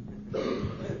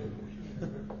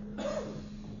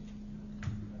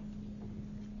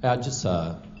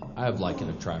 I have an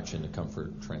attraction to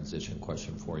comfort transition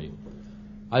question for you.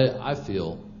 I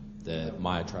feel that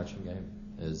my attraction game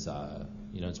is,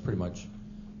 it's pretty much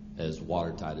as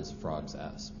watertight as a frog's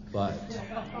ass. But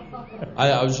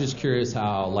I was just curious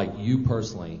how, you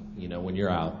personally, when you're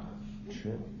out,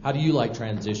 how do you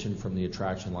transition from the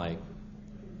attraction?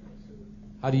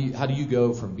 How do you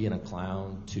go from being a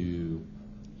clown to,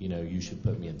 you should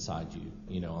put me inside you?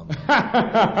 Can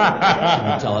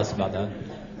you tell us about that?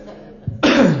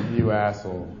 You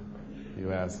asshole.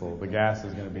 The gas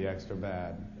is going to be extra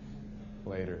bad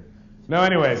later. No,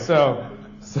 anyway, so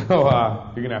So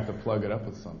you're going to have to plug it up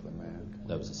with something, man.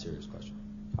 That was a serious question.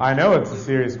 I know it's a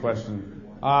serious question.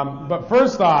 But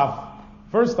first off,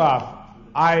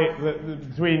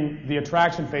 between the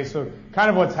attraction phase, so kind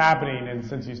of what's happening, and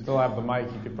since you still have the mic,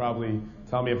 you could probably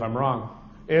tell me if I'm wrong,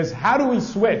 is how do we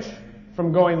switch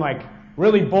from going like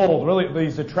really bold, really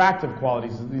these attractive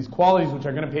qualities, these qualities which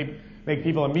are going to make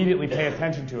people immediately pay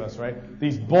attention to us, right?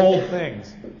 These bold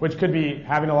things, which could be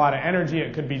having a lot of energy,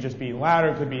 it could be just being louder,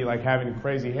 it could be like having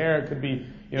crazy hair, it could be,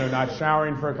 not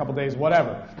showering for a couple days,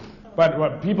 whatever. But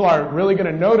what people are really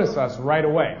going to notice us right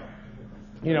away.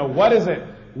 What is it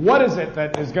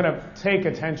that is going to take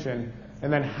attention,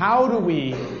 and then how do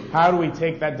we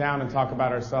take that down and talk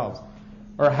about ourselves?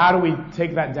 Or how do we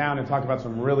take that down and talk about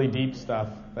some really deep stuff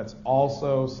that's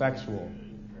also sexual?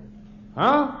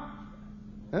 Huh?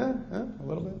 A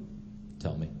little bit?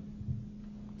 Tell me.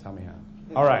 Tell me how.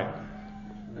 All right.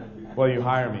 Well, you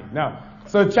hire me. No.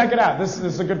 So check it out. This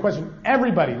is a good question.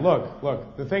 Everybody,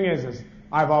 look. The thing is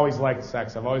I've always liked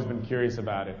sex. I've always been curious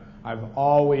about it. I've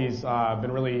always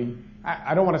been really,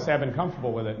 I don't want to say I've been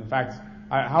comfortable with it. In fact,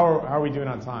 how are we doing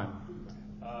on time?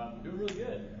 Doing really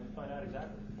good. Let's find out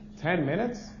exactly. 10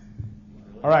 minutes?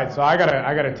 All right, so I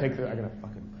gotta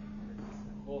fucking.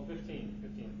 Well,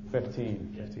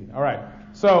 15. All right.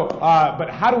 So, but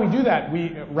how do we do that?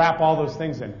 We wrap all those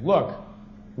things in. Look,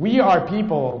 we are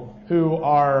people who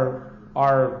are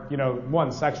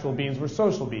one, sexual beings. We're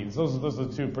social beings. Those are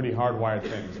the two pretty hardwired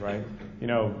things, right?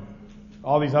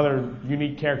 All these other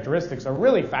unique characteristics are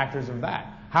really factors of that.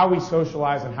 How we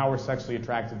socialize and how we're sexually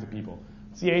attracted to people.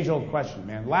 It's the age-old question,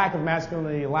 man. Lack of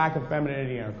masculinity, lack of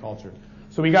femininity in our culture.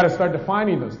 So we got to start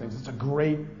defining those things. It's a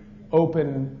great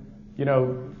open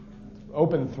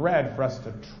thread for us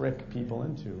to trick people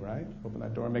into, right? Open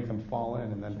that door and make them fall in,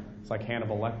 and then it's like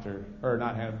Hannibal Lecter, or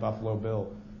not Buffalo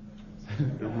Bill.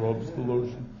 It rubs the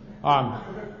lotion.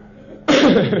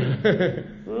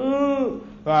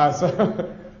 So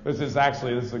this is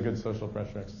a good social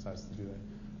pressure exercise to do that.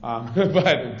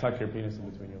 But tuck your penis in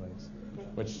between your legs,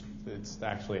 which it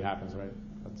actually happens, right?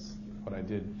 That's what I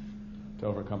did to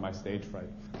overcome my stage fright.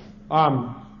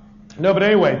 No, but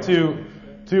anyway, to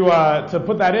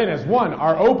put that in as one,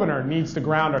 our opener needs to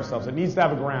ground ourselves. It needs to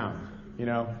have a ground,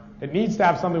 It needs to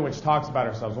have something which talks about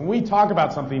ourselves. When we talk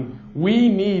about something, we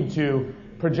need to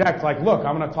project like, look,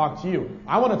 I'm going to talk to you.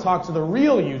 I want to talk to the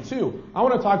real you too. I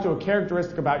want to talk to a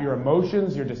characteristic about your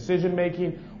emotions, your decision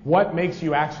making, what makes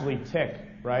you actually tick,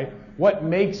 right? What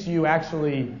makes you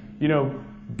actually,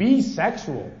 be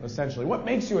sexual, essentially. What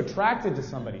makes you attracted to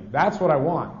somebody? That's what I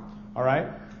want, all right?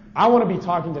 I want to be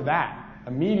talking to that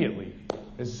immediately,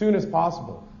 as soon as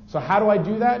possible. So how do I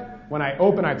do that? When I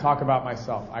open, I talk about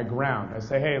myself. I ground. I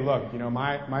say, hey, look,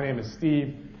 my name is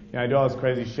Steve. I do all this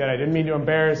crazy shit. I didn't mean to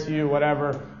embarrass you,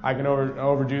 whatever. I can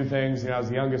overdo things. I was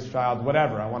the youngest child,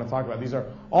 whatever I want to talk about. These are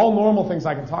all normal things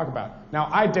I can talk about. Now,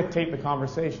 I dictate the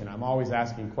conversation. I'm always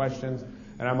asking questions,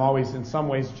 and I'm always, in some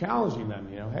ways, challenging them.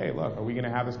 Hey, look, are we going to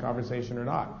have this conversation or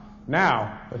not?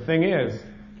 Now, the thing is,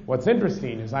 what's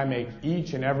interesting is I make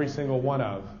each and every single one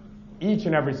of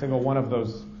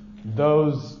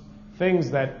those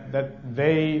things that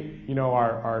they,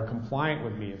 are compliant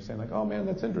with me of saying like, oh man,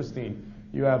 that's interesting.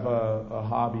 You have a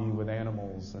hobby with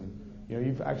animals, and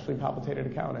you've actually palpitated a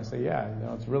cow. And I say, yeah,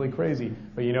 it's really crazy,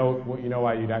 but you know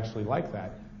why you'd actually like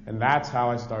that. And that's how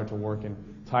I start to work in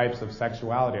types of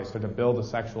sexuality. I start to build a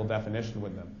sexual definition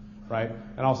with them, right?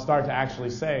 And I'll start to actually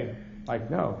say,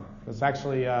 like, no, it's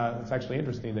actually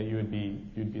interesting that you'd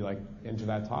be like into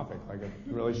that topic. Like it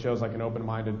really shows like an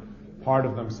open-minded part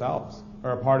of themselves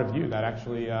or a part of you that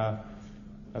actually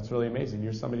that's really amazing.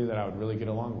 You're somebody that I would really get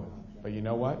along with. But you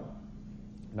know what?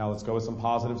 Now let's go with some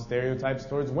positive stereotypes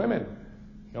towards women.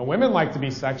 Women like to be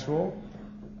sexual.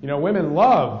 Women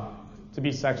love to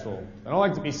be sexual. They don't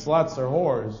like to be sluts or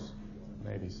whores.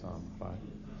 Maybe some, but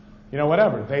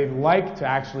whatever. They like to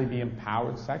actually be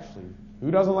empowered sexually.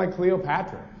 Who doesn't like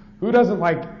Cleopatra? Who doesn't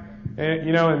like,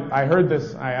 and I heard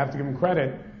this, I have to give him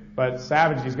credit, but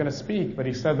Savage, he's going to speak, but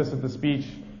he said this at the speech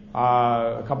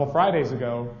a couple Fridays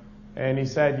ago, and he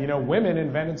said, women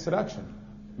invented seduction.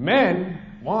 Men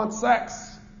want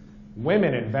sex.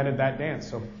 Women invented that dance,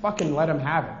 so fucking let them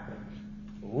have it.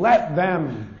 Let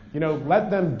them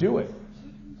do it.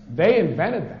 They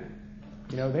invented that.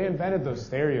 They invented those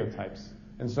stereotypes.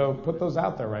 And so put those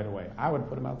out there right away. I would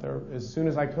put them out there as soon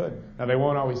as I could. Now, they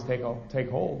won't always take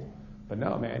hold. But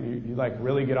no, man, you like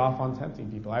really get off on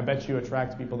tempting people. I bet you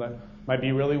attract people that might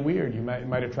be really weird. You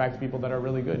might attract people that are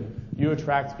really good. You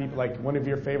attract people, like one of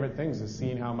your favorite things is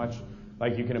seeing how much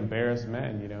like you can embarrass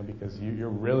men, because you're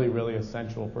really, really a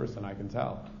sensual person, I can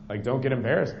tell. Like, don't get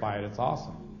embarrassed by it. It's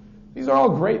awesome. These are all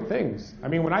great things. I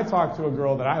mean, when I talk to a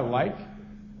girl that I like,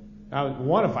 now,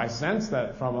 one, if I sense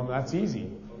that from them, that's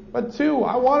easy. But two,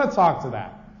 I want to talk to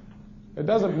that. It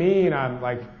doesn't mean I'm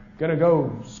like gonna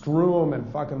go screw them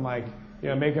and fucking like,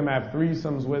 make them have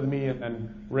threesomes with me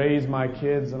and raise my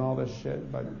kids and all this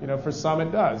shit. But, for some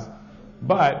it does.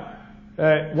 But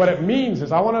what it means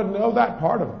is I want to know that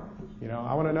part of them.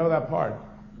 I want to know that part.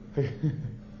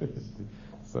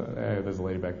 So, there's a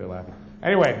lady back there laughing.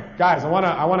 Anyway, guys, I want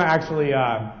to actually,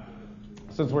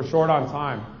 since we're short on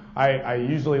time, I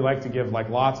usually like to give like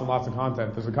lots and lots of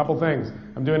content. There's a couple things.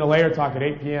 I'm doing a layer talk at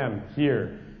 8 p.m.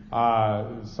 here,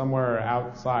 somewhere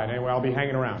outside. Anyway, I'll be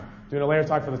hanging around. Doing a layer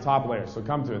talk for the top layer, so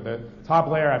come to it. The top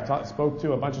layer I've spoke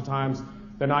to a bunch of times.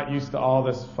 They're not used to all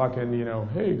this fucking,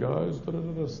 hey guys,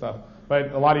 stuff.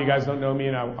 But a lot of you guys don't know me,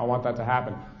 and I want that to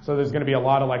happen. So there's going to be a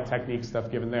lot of like technique stuff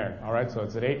given there. All right, so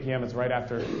it's at 8 p.m. It's right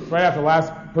after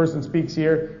last person speaks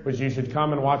here, which you should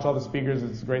come and watch all the speakers.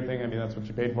 It's a great thing. I mean, that's what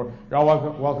you paid for. You're all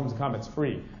welcome to come. It's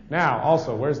free. Now,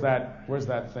 also, where's that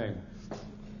thing?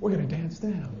 We're going to dance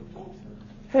down.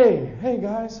 Hey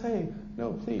guys, hey.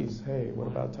 No, please. Hey, what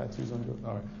about tattoos on your...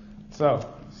 All right. So,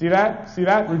 see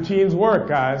that? Routines work,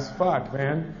 guys. Fuck,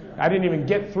 man. I didn't even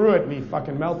get through it and he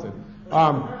fucking melted.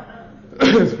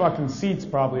 His fucking seat's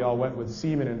probably all wet with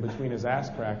semen in between his ass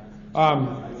crack.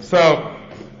 So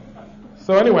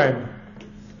anyway,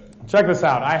 check this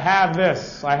out. I have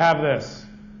this.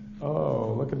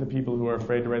 Oh, look at the people who are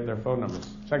afraid to write their phone numbers.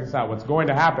 Check this out. What's going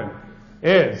to happen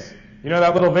is,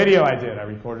 that little video I did? I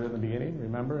recorded it in the beginning,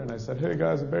 remember? And I said, hey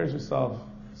guys, embarrass yourself.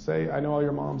 Say, I know all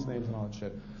your mom's names and all that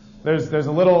shit. There's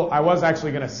a little, I was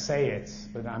actually going to say it,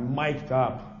 but I'm mic'd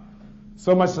up.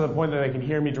 So much to the point that they can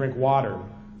hear me drink water.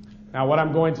 Now what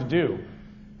I'm going to do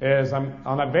is,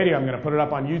 on that video, I'm going to put it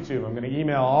up on YouTube. I'm going to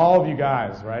email all of you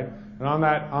guys, right? And on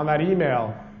that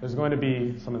email, there's going to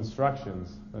be some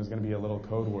instructions. There's going to be a little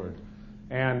code word.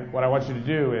 And what I want you to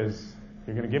do is,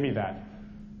 you're going to give me that.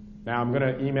 Now I'm going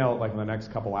to email it like in the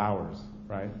next couple hours,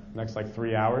 right? Next like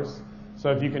 3 hours. So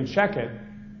if you can check it.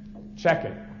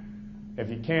 If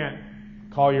you can't,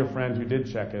 call your friend who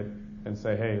did check it and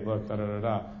say, hey, look,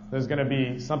 da-da-da-da. There's going to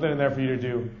be something in there for you to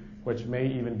do, which may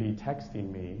even be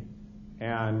texting me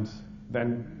and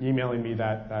then emailing me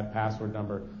that password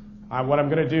number. What I'm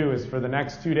going to do is for the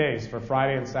next 2 days, for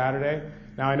Friday and Saturday,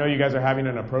 now I know you guys are having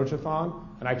an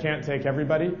approach-a-thon, and I can't take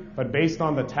everybody, but based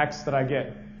on the texts that I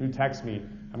get, who text me,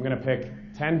 I'm going to pick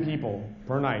 10 people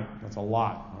per night. That's a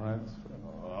lot, all right? That's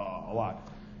a lot.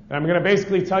 And I'm going to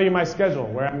basically tell you my schedule,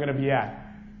 where I'm going to be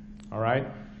at, all right?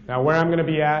 Now, where I'm going to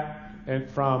be at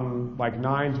from like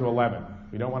 9 to 11.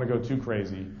 We don't want to go too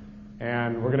crazy.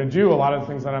 And we're going to do a lot of the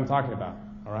things that I'm talking about,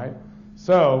 all right?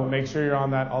 So make sure you're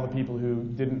on that. All the people who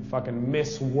didn't fucking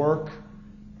miss work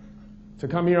to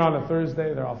come here on a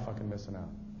Thursday, they're all fucking missing out.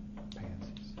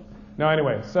 Pansies. No,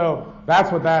 anyway, so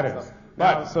that's what that is.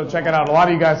 But, so check it out. A lot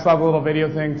of you guys saw the little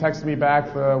video thing, texted me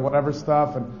back the whatever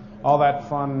stuff and all that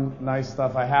fun, nice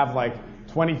stuff. I have like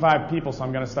 25 people, so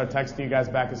I'm going to start texting you guys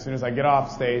back as soon as I get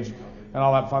off stage and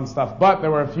all that fun stuff. But there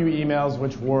were a few emails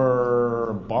which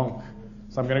were bunk.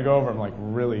 So I'm going to go over them like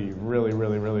really, really,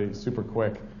 really, really super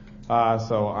quick.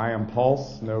 So I am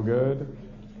Pulse, no good.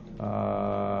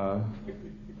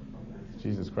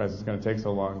 Jesus Christ, it's going to take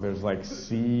so long. There's like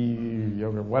C,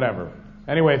 yogurt, whatever.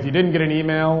 Anyway, if you didn't get an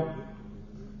email,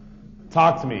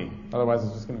 talk to me. Otherwise,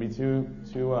 it's just going to be too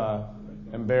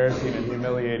embarrassing and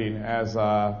humiliating. As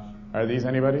are these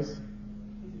anybody's?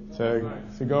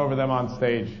 To go over them on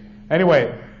stage.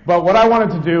 Anyway, but what I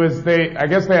wanted to do is I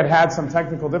guess they had some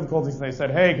technical difficulties, and they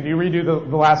said, hey, could you redo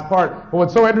the last part? But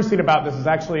what's so interesting about this is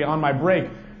actually on my break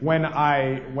when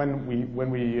we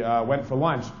went for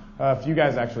lunch, a few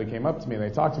guys actually came up to me and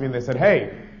they talked to me and they said,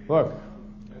 hey, look,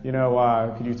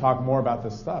 could you talk more about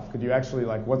this stuff? Could you actually,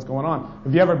 like, what's going on?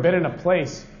 Have you ever been in a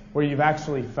place where you've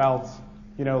actually felt,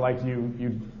 like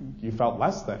you felt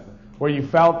less than, where you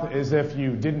felt as if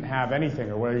you didn't have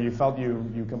anything, or where you felt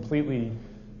you completely,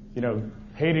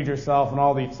 hated yourself and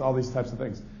all these types of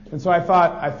things? And so I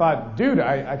thought, dude,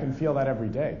 I can feel that every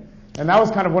day. And that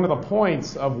was kind of one of the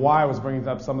points of why I was bringing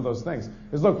up some of those things.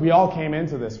 Is look, we all came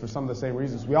into this for some of the same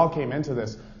reasons. We all came into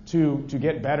this to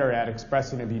get better at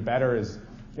expressing and be better as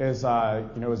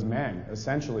men,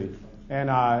 essentially. And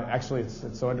actually,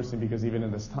 it's so interesting because even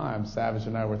in this time, Savage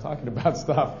and I were talking about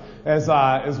stuff as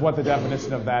what the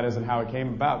definition of that is and how it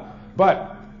came about.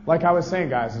 But like I was saying,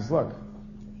 guys, is look,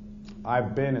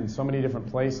 I've been in so many different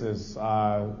places,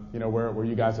 where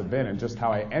you guys have been, and just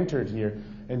how I entered here,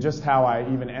 and just how I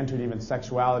even entered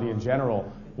sexuality in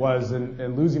general was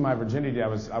in losing my virginity. I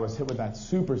was hit with that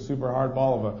super, super hard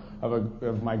ball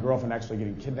of my girlfriend actually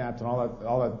getting kidnapped and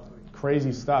all that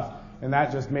crazy stuff. and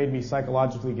that just made me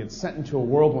psychologically get sent into a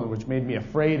whirlwind, which made me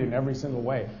afraid in every single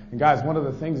way. And guys, one of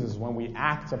the things is when we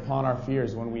act upon our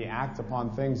fears, when we act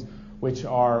upon things which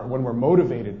are, when we're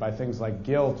motivated by things like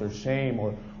guilt or shame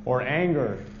or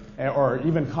anger, or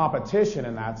even competition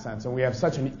in that sense, and we have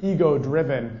such an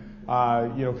ego-driven,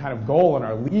 kind of goal, and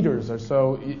our leaders are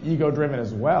so ego-driven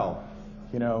as well,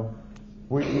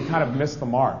 we kind of miss the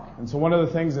mark. And so one of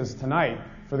the things is tonight,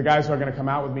 for the guys who are going to come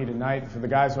out with me tonight, for the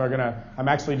guys who are going to, I'm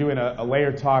actually doing a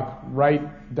layer talk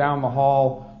right down the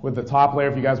hall with the top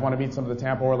layer. If you guys want to meet some of the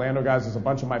Tampa, Orlando guys, there's a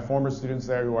bunch of my former students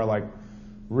there who are like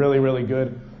really, really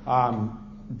good.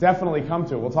 Definitely come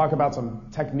to it. We'll talk about some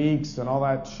techniques and all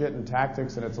that shit and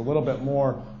tactics, and it's a little bit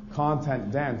more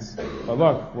content dense. But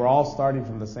look, we're all starting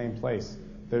from the same place.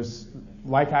 There's,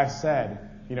 like I said,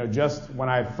 just when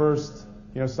I first,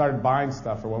 started buying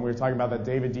stuff, or when we were talking about that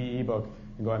David D. ebook,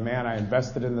 and going, man, I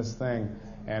invested in this thing,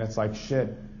 and it's like,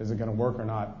 shit, is it going to work or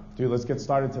not? Dude, let's get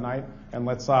started tonight, and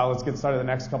let's get started the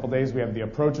next couple days. We have the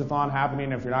Approach-a-thon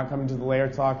happening. If you're not coming to the layer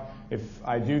talk, if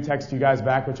I do text you guys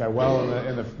back, which I will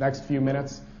in the next few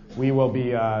minutes, we will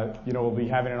be, we'll be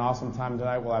having an awesome time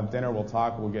tonight. We'll have dinner, we'll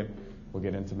talk, we'll get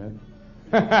intimate.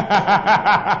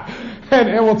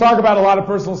 and we'll talk about a lot of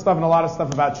personal stuff and a lot of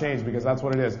stuff about change, because that's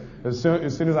what it is. As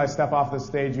soon as I step off this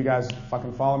stage, you guys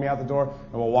fucking follow me out the door,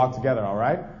 and we'll walk together, all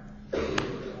right?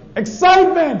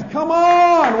 Excitement! Come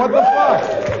on! What the fuck?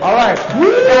 All right.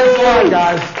 Thanks a lot,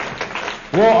 guys.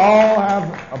 We'll all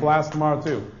have a blast tomorrow,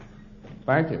 too.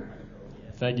 Thank you.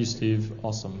 Thank you, Steve.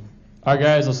 Awesome. All right,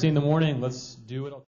 guys, I'll see you in the morning. Let's do it.